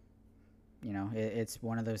 Indeed. You know, it's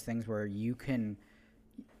one of those things where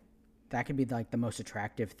that could be like the most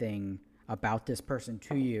attractive thing about this person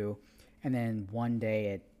to you, and then one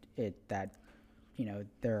day that you know,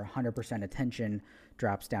 their 100% attention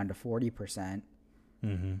drops down to 40%,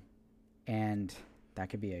 and that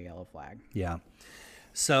could be a yellow flag. Yeah.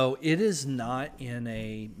 So it is not in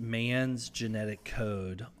a man's genetic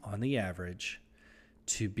code on the average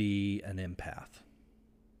to be an empath.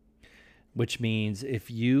 Which means if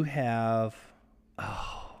you have,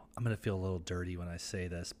 I'm going to feel a little dirty when I say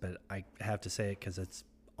this, but I have to say it because it's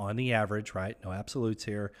on the average, right? No absolutes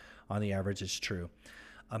here. On the average, it's true.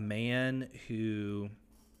 A man who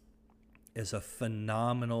is a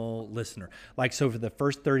phenomenal listener. Like, so for the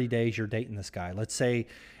first 30 days, you're dating this guy. Let's say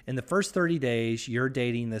in the first 30 days, you're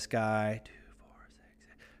dating this guy 2, 4,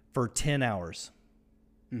 6, for 10 hours.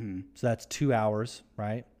 So that's 2 hours,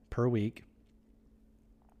 right, per week,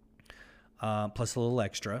 plus a little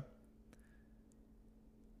extra.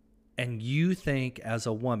 And you think as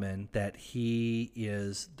a woman that he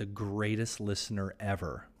is the greatest listener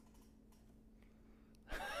ever.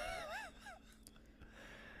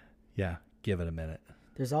 Yeah. Give it a minute.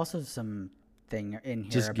 There's also some thing in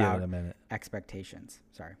here Just give about it a minute. expectations.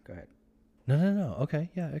 Sorry, go ahead. No. Okay.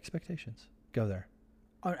 Yeah. Expectations. Go there.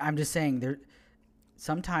 Oh, I'm just saying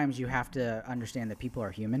sometimes you have to understand that people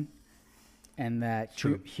are human, and that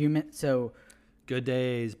True. human. So Good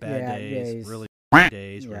days, bad Yeah, days, days. really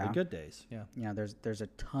days, Yeah. really good days. Yeah. there's a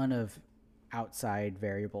ton of outside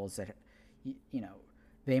variables that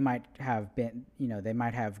they might have been they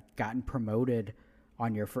might have gotten promoted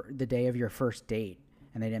on the day of your first date,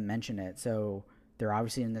 and they didn't mention it. So they're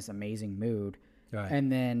obviously in this amazing mood, Right.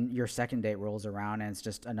 and then your second date rolls around, and it's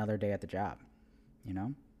just another day at the job.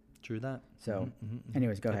 True that. So, Mhm.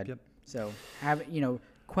 anyways, go Yep, ahead. yep. So,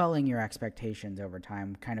 quelling your expectations over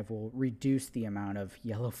time kind of will reduce the amount of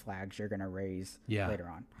yellow flags you're going to raise Yeah. later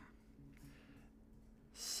on.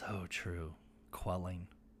 So true. Quelling.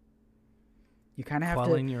 You kind of have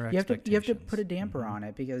Quelling to your you have to put a expectations. damper on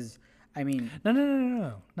it, because I mean,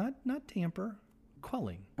 No. Not tamper.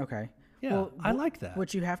 Quelling. okay. Yeah. Well, I like that.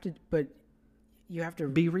 What you have to, but you have to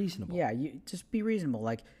Be reasonable. Yeah, you just be reasonable.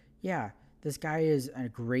 Like, yeah, this guy is a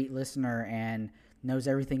great listener and knows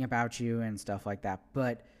everything about you and stuff like that.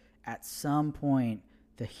 But at some point,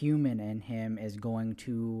 the human in him is going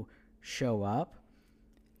to show up.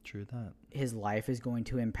 True that. His life is going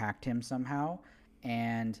to impact him somehow.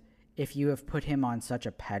 And if you have put him on such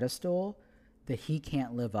a pedestal that he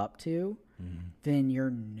can't live up to, then you're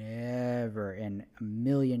never in a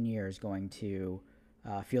million years going to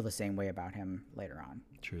feel the same way about him later on.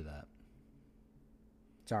 True that.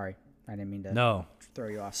 Sorry, I didn't mean to No. throw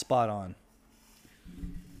you off. Spot on.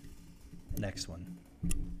 Next one.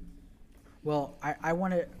 Well, I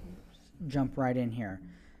want to jump right in here.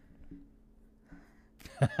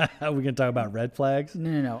 Are we gonna talk about red flags?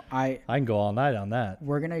 No. I can go all night on that.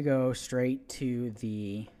 We're gonna go straight to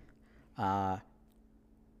the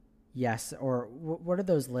yes, or what are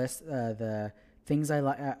those lists? The things I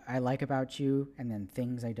like about you, and then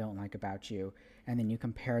things I don't like about you, and then you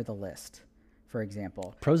compare the list. For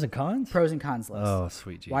example, Pros and cons? pros and cons list. Oh,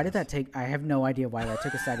 sweet Jesus. Why did that take? I have no idea why that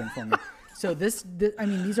took a second for me. So this I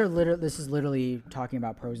mean, this is literally talking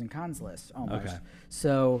about pros and cons lists almost. Okay.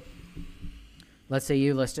 So let's say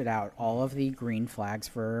you listed out all of the green flags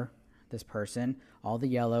for this person, all the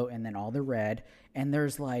yellow, and then all the red, and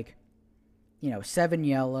there's 7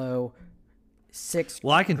 yellow, 6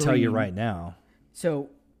 Well, I can tell you green. right now. So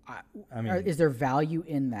I mean, is there value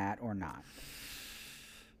in that or not?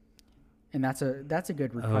 And that's a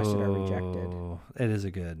good requested or rejected. Oh, it is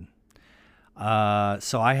a good.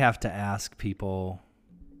 So I have to ask people.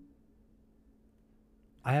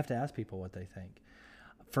 What they think.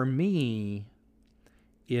 For me,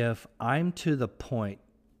 if I'm to the point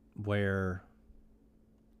where,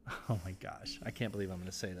 oh my gosh, I can't believe I'm going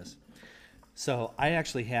to say this. So I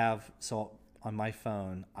actually have, on my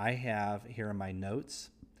phone, I have here in my notes,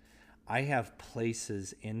 I have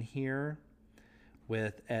places in here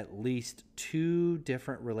with at least 2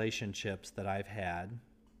 different relationships that I've had.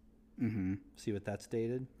 Mm-hmm. See what that's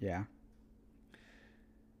dated? Yeah.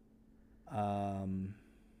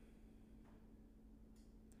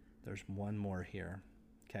 There's one more here.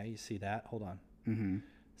 Okay, you see that? Hold on. Mm-hmm.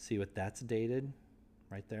 See what that's dated?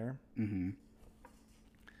 Right there. Mm-hmm.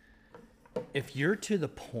 If you're to the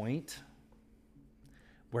point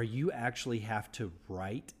where you actually have to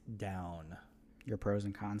write down, Your pros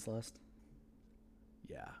and cons list.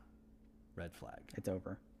 yeah, red flag. It's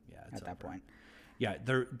over. Yeah, it's at that over. point. Yeah,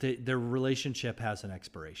 their relationship has an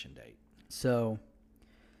expiration date. So,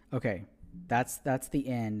 okay, that's the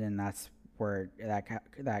end, and that's where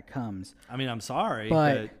that comes. I mean, I'm sorry,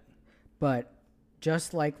 But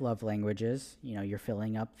just like love languages, you're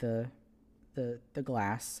filling up the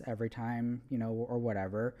glass every time, or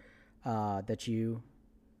whatever, that you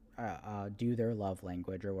do their love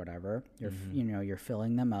language or whatever. You're you're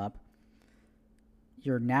filling them up.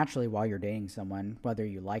 You're naturally, while you're dating someone, whether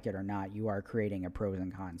you like it or not, you are creating a pros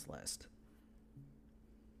and cons list.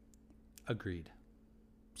 agreed.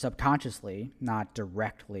 Subconsciously, not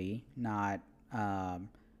directly, not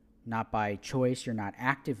by choice. You're not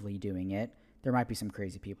actively doing it. There might be some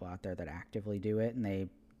crazy people out there that actively do it, and they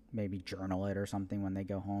maybe journal it or something when they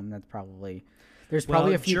go home. There's probably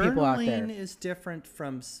a few people out there. Journaling is different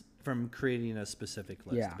from creating a specific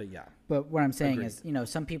list. Yeah. But yeah, But what I'm saying Agreed. is,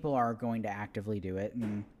 some people are going to actively do it,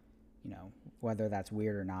 and whether that's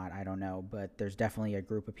weird or not, I don't know. But there's definitely a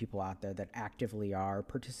group of people out there that actively are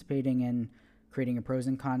participating in creating a pros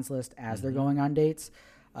and cons list as they're going on dates.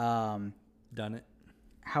 done it.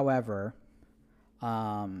 However,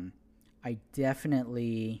 I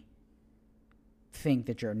definitely think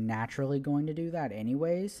that you're naturally going to do that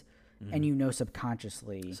anyways, and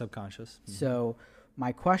subconsciously. Subconscious. So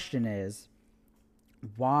my question is,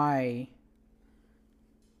 why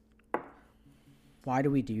do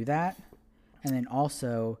we do that? And then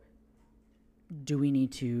also, do we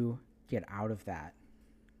need to get out of that?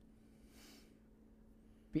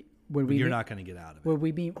 You're not going to get out of it. Would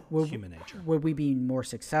we be human nature? Would we be more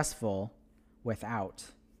successful without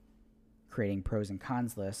creating pros and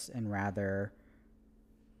cons lists and rather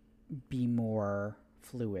be more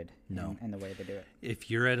fluid in the way they do it? If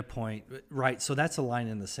you're at a point, right, so that's a line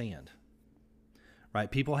in the sand, right?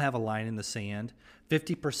 People have a line in the sand.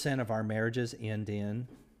 50% of our marriages end in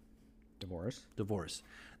divorce.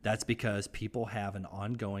 That's because people have an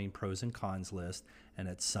ongoing pros and cons list, and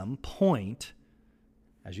at some point,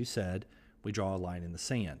 as you said, we draw a line in the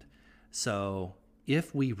sand. So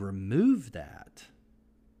if we remove that,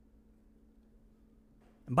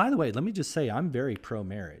 and by the way, let me just say, I'm very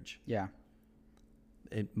pro-marriage. Yeah.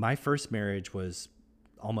 My first marriage was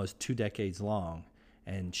almost 2 decades long,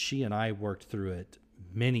 and she and I worked through it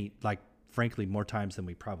frankly, more times than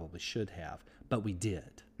we probably should have, but we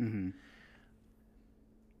did. Mm-hmm.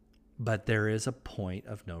 But there is a point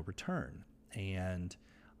of no return, and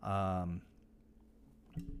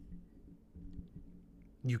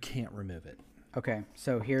you can't remove it. Okay,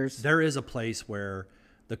 so there is a place where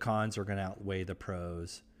the cons are going to outweigh the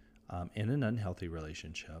pros in an unhealthy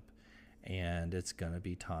relationship, and it's going to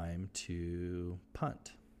be time to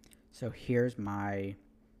punt. So here's my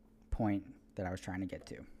point that I was trying to get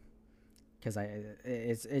to, because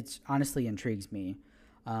it's honestly intrigues me.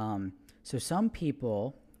 So some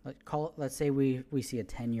people, let's say we see a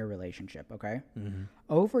 10-year relationship, okay? Mm-hmm.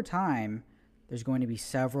 Over time, there's going to be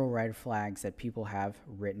several red flags that people have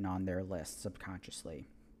written on their list subconsciously.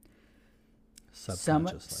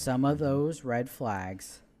 Some of those red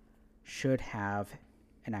flags should have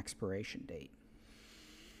an expiration date.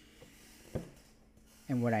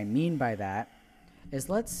 And what I mean by that is,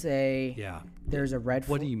 let's say there's a red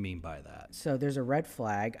flag. What do you mean by that? So there's a red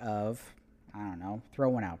flag of, I don't know, throw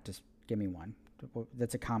one out. Just give me one.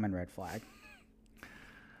 That's a common red flag.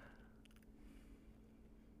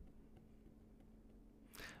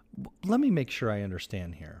 Let me make sure I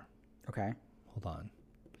understand here. Okay. Hold on.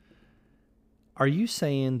 Are you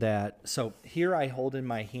saying that, so here I hold in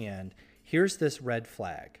my hand, here's this red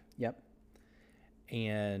flag. Yep.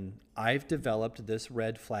 And I've developed this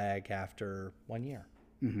red flag after 1 year.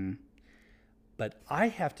 Mm-hmm. But I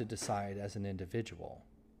have to decide as an individual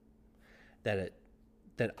that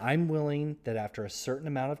I'm willing, that after a certain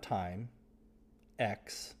amount of time,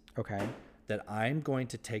 X, okay, that I'm going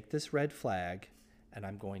to take this red flag and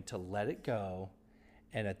I'm going to let it go.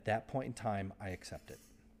 And at that point in time, I accept it.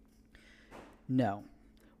 No.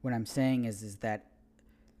 What I'm saying is that,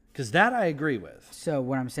 because that I agree with. So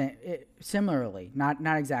what I'm saying, similarly, not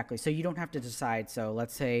exactly. So you don't have to decide. So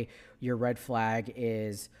let's say your red flag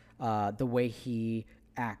is the way he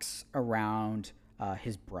acts around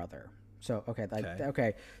his brother. So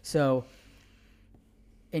okay. So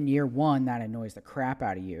in year 1, that annoys the crap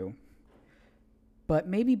out of you. But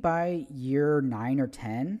maybe by year 9 or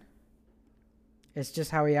 10, it's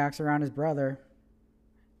just how he acts around his brother.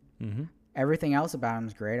 Mm-hmm. Everything else about him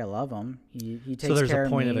is great. I love him. He takes care of me. So there's a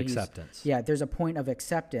point of acceptance. Yeah, there's a point of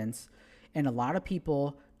acceptance, and a lot of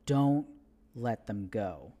people don't let them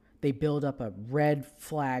go. They build up a red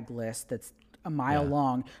flag list that's a mile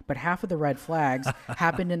long, but half of the red flags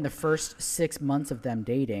happened in the first 6 months of them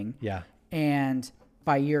dating. Yeah. And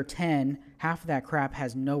by year 10, half of that crap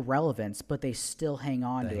has no relevance, but they still hang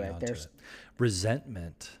on to it.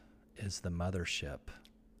 Resentment is the mothership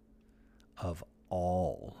of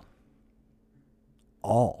all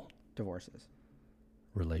divorces,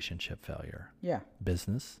 relationship failure. Yeah.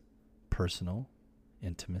 Business, personal,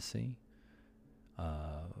 intimacy,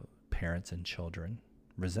 parents and children,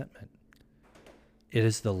 resentment. It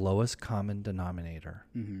is the lowest common denominator.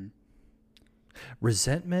 Mm-hmm.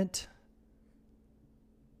 Resentment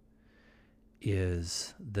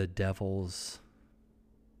is the devil's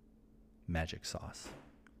magic sauce.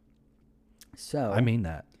 So I mean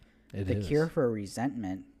that. The cure for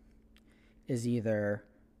resentment is either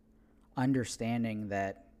understanding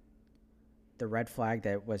that the red flag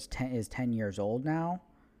that is 10 years old now.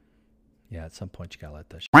 Yeah, at some point you gotta let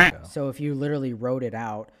that shit go. So if you literally wrote it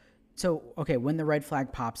out, so okay, when the red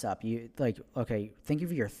flag pops up, you think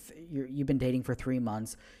of you've been dating for 3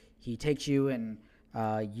 months. He takes you and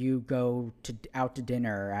you go out to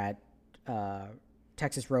dinner at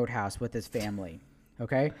Texas Roadhouse with his family.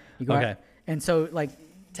 Okay, you go out, and so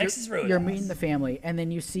Texas Roadhouse. You're meeting the family, and then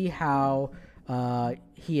you see how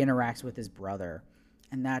he interacts with his brother,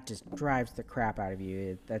 and that just drives the crap out of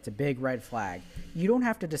you. That's a big red flag. You don't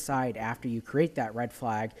have to decide after you create that red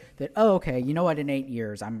flag that, oh, okay, you know what, in 8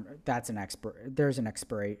 years, there's an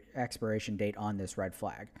expiration date on this red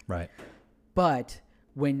flag. Right. But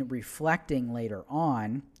when reflecting later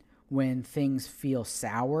on, when things feel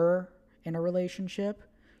sour in a relationship,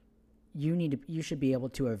 you should be able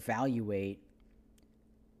to evaluate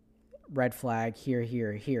red flag here,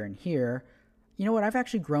 here, here, and here. You know what? I've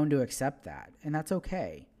actually grown to accept that, and that's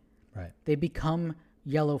okay. Right. They become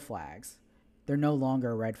yellow flags. They're no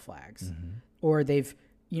longer red flags. Or you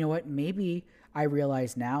know what? Maybe I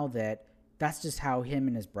realize now that that's just how him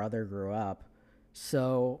and his brother grew up.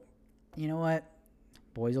 So, you know what?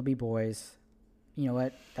 Boys will be boys. You know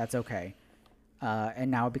what? That's okay. And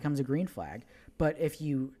now it becomes a green flag. But if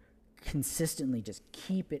you consistently just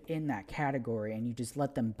keep it in that category and you just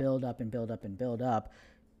let them build up and build up and build up,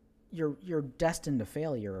 you're destined to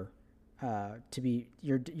failure.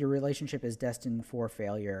 Your relationship is destined for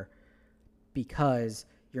failure because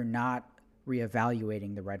you're not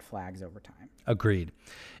reevaluating the red flags over time. Agreed.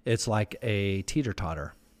 It's like a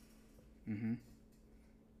teeter-totter.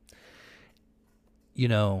 You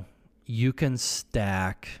know, you can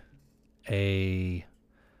stack a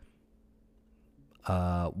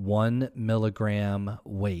 1 milligram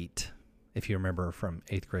weight, if you remember from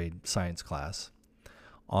 8th grade science class,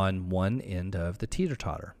 on one end of the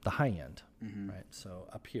teeter-totter, the high end, right? So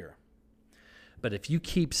up here. But if you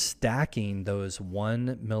keep stacking those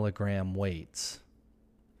 1 milligram weights,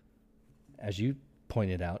 as you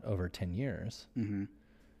pointed out, over 10 years, it's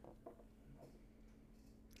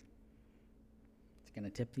going to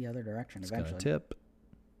tip the other direction it's eventually. going to tip.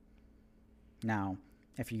 Now,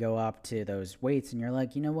 if you go up to those weights and you're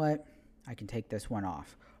like, you know what, I can take this one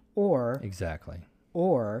off. Or Exactly.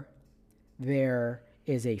 There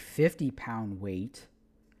is a 50-pound weight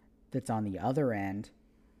that's on the other end,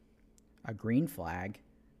 a green flag,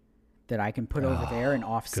 that I can put over there and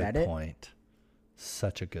offset Good it. point.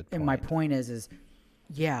 Such a good point. And my point is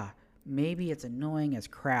yeah, maybe it's annoying as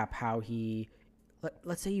crap how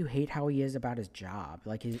let's say you hate how he is about his job.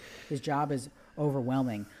 Like his job is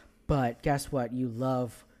overwhelming, but guess what? You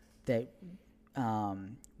love that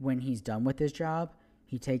when he's done with his job,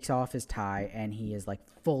 he takes off his tie and he is like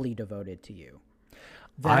fully devoted to you.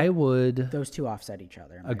 Those two offset each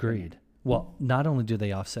other. Agreed. Opinion. Well, not only do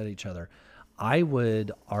they offset each other, I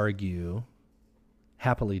would argue,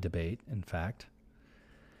 happily debate, in fact,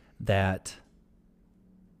 that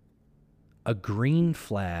a green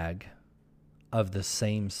flag of the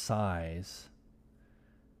same size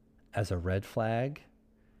as a red flag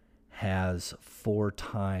has 4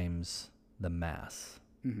 times the mass.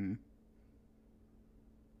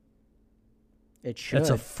 It should. It's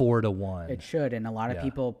a 4 to 1. It should, and a lot of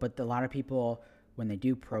people, when they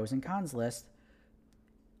do pros and cons list,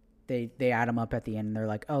 they add them up at the end, and they're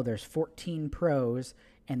like, oh, there's 14 pros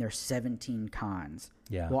and there's 17 cons.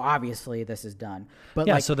 Yeah. Well, obviously this is done, but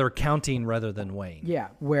Yeah, so they're counting rather than weighing. yeah,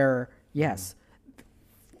 where yes,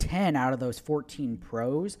 10 out of those 14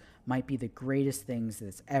 pros might be the greatest things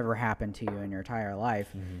that's ever happened to you in your entire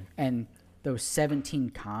life, and those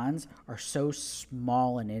 17 cons are so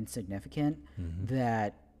small and insignificant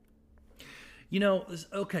that... You know,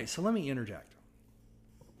 okay, so let me interject.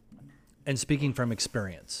 And speaking from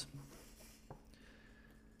experience,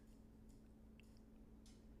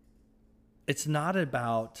 it's not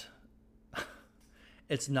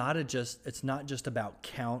just about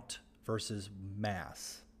count versus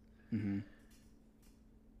mass.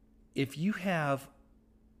 If you have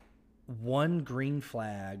one green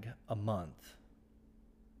flag a month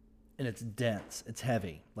and it's dense, it's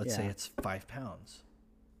heavy, let's say it's 5 pounds,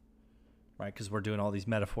 right? Because we're doing all these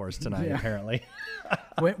metaphors tonight, apparently.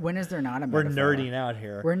 when is there not a metaphor? We're nerding out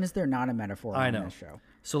here. When is there not a metaphor on this show?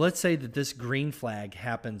 So let's say that this green flag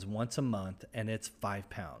happens once a month and it's 5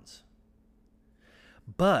 pounds.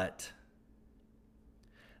 But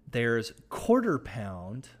there's 1/4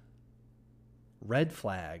 pound red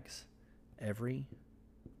flags every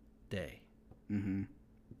day.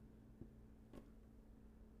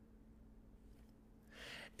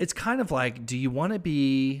 It's kind of like, do you want to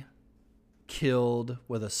be killed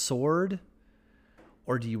with a sword,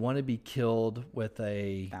 or do you want to be killed with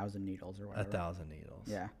 1,000 needles or whatever. 1,000 needles?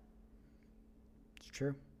 Yeah, it's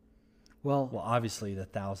true. Well, Obviously the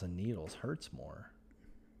 1,000 needles hurts more.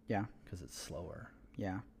 Yeah, because it's slower.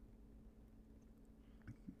 Yeah.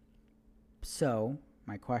 So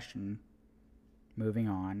my question, moving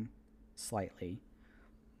on slightly,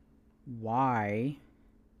 why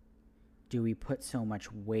do we put so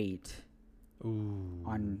much weight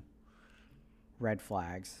on red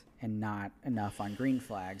flags and not enough on green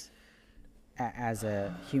flags? as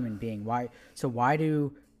a human being? Why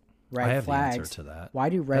do red I have flags, the answer to that. Why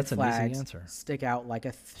do red That's an easy flags answer. stick out like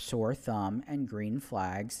a sore thumb, and green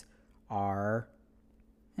flags are,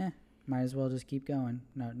 might as well just keep going.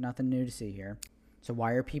 No, nothing new to see here. So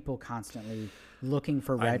why are people constantly looking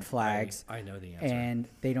for red flags? I know the answer. And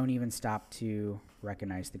they don't even stop to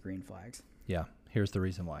recognize the green flags. Yeah, here's the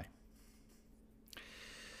reason why.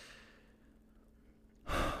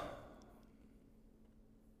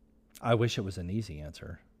 I wish it was an easy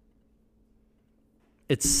answer.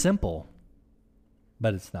 It's simple,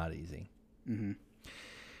 but it's not easy. Mm-hmm.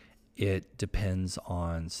 It depends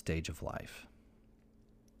on stage of life.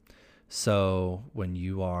 So when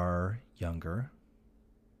you are younger,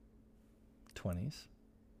 20s,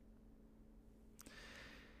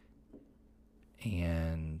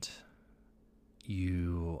 and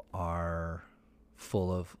you are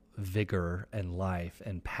full of vigor and life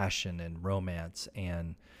and passion and romance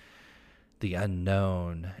and the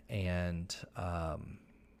unknown and I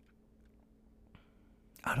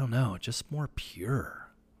don't know, just more pure,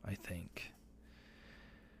 I think.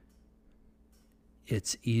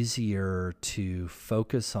 It's easier to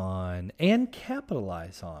focus on and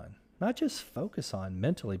capitalize on, not just focus on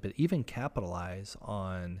mentally, but even capitalize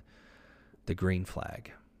on the green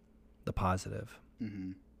flag, the positive.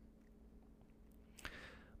 Mm-hmm.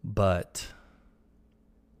 But,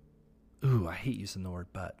 I hate using the word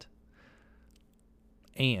but.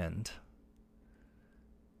 And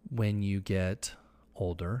when you get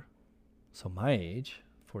older, so my age,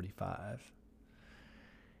 45,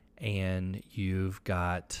 and you've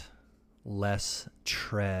got less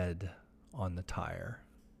tread on the tire,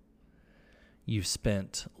 you've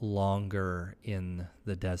spent longer in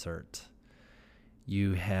the desert,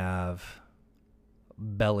 you have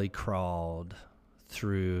belly crawled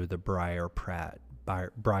through the briar patch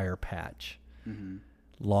Mm-hmm.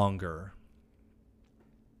 longer.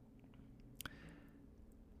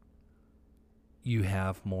 You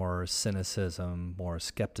have more cynicism, more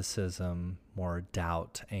skepticism, more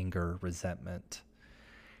doubt, anger, resentment.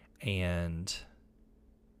 And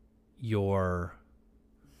you're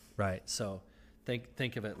right. So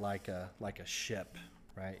think of it like a ship,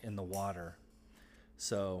 right, in the water.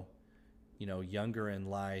 So, younger in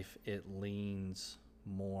life, it leans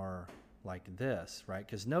more like this, right?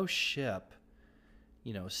 Because no ship,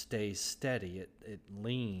 stays steady. It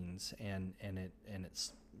leans and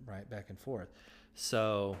it's right back and forth.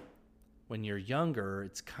 So when you're younger,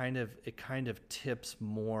 it kind of tips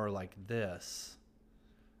more like this.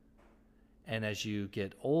 And as you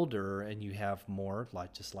get older and you have more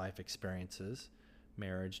like just life experiences,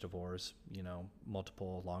 marriage, divorce,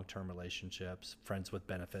 multiple long-term relationships, friends with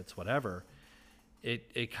benefits, whatever,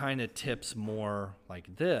 it kind of tips more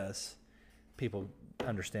like this. People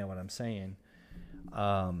understand what I'm saying.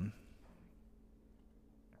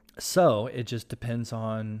 So it just depends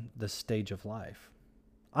on the stage of life.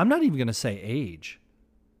 I'm not even going to say age.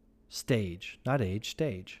 Stage, not age,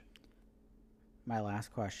 stage. My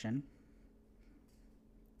last question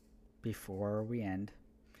before we end,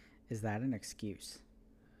 is that an excuse?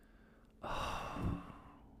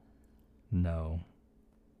 No.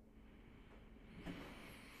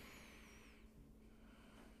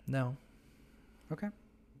 No. Okay.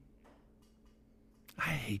 I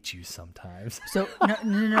hate you sometimes. So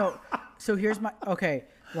no. So here's my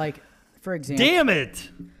like for example. Damn it!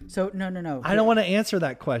 So no. I don't want to answer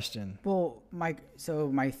that question. Well, my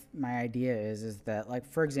idea is that,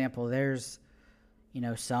 like, for example, there's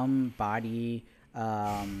somebody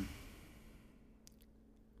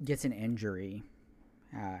gets an injury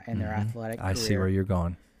in their athletic career. I see where you're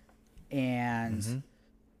going. And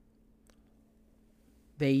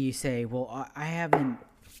they say, well, I haven't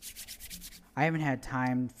had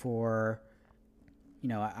time for,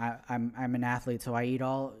 I'm an athlete, so I eat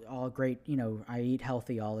all great, I eat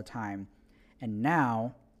healthy all the time. And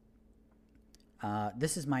now,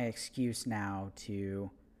 this is my excuse now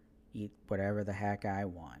to eat whatever the heck I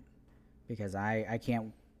want, because I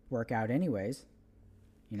can't work out anyways,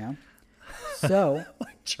 So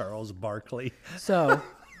like Charles Barkley. So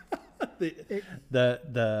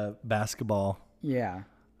the basketball. Yeah.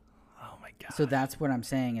 Oh my God. So that's what I'm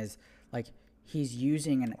saying is, like, he's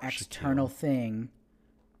using an external thing.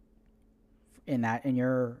 In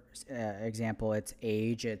your example, it's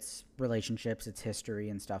age, it's relationships, it's history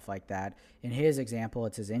and stuff like that. In his example,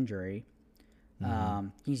 it's his injury.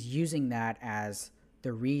 He's using that as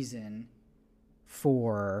the reason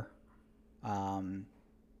for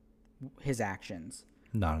his actions.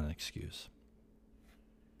 Not an excuse.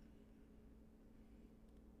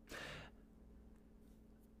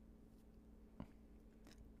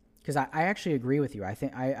 Because I actually agree with you. I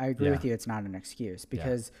think I agree Yeah. with you. It's not an excuse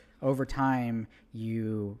because over time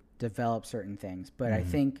you develop certain things. But I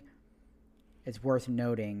think it's worth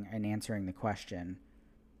noting and answering the question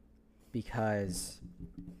because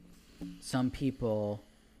some people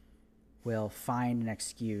will find an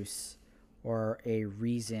excuse or a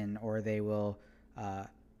reason, or they will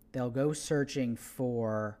they'll go searching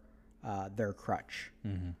for their crutch.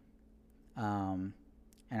 And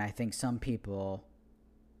I think some people,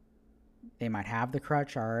 they might have the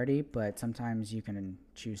crutch already, but sometimes you can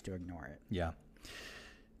choose to ignore it. Yeah.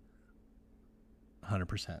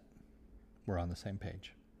 100%. We're on the same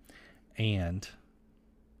page. And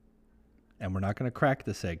we're not going to crack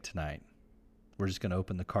this egg tonight. We're just going to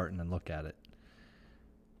open the carton and look at it.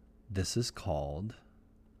 This is called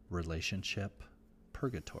relationship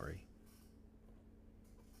purgatory.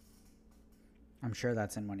 I'm sure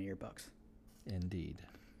that's in one of your books. Indeed.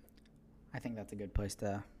 I think that's a good place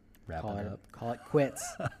to Wrap call it it up. Call it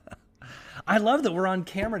quits. I love that we're on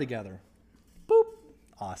camera together. Boop.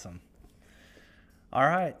 Awesome. All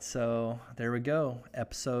right. So there we go.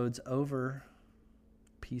 Episode's over.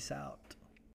 Peace out.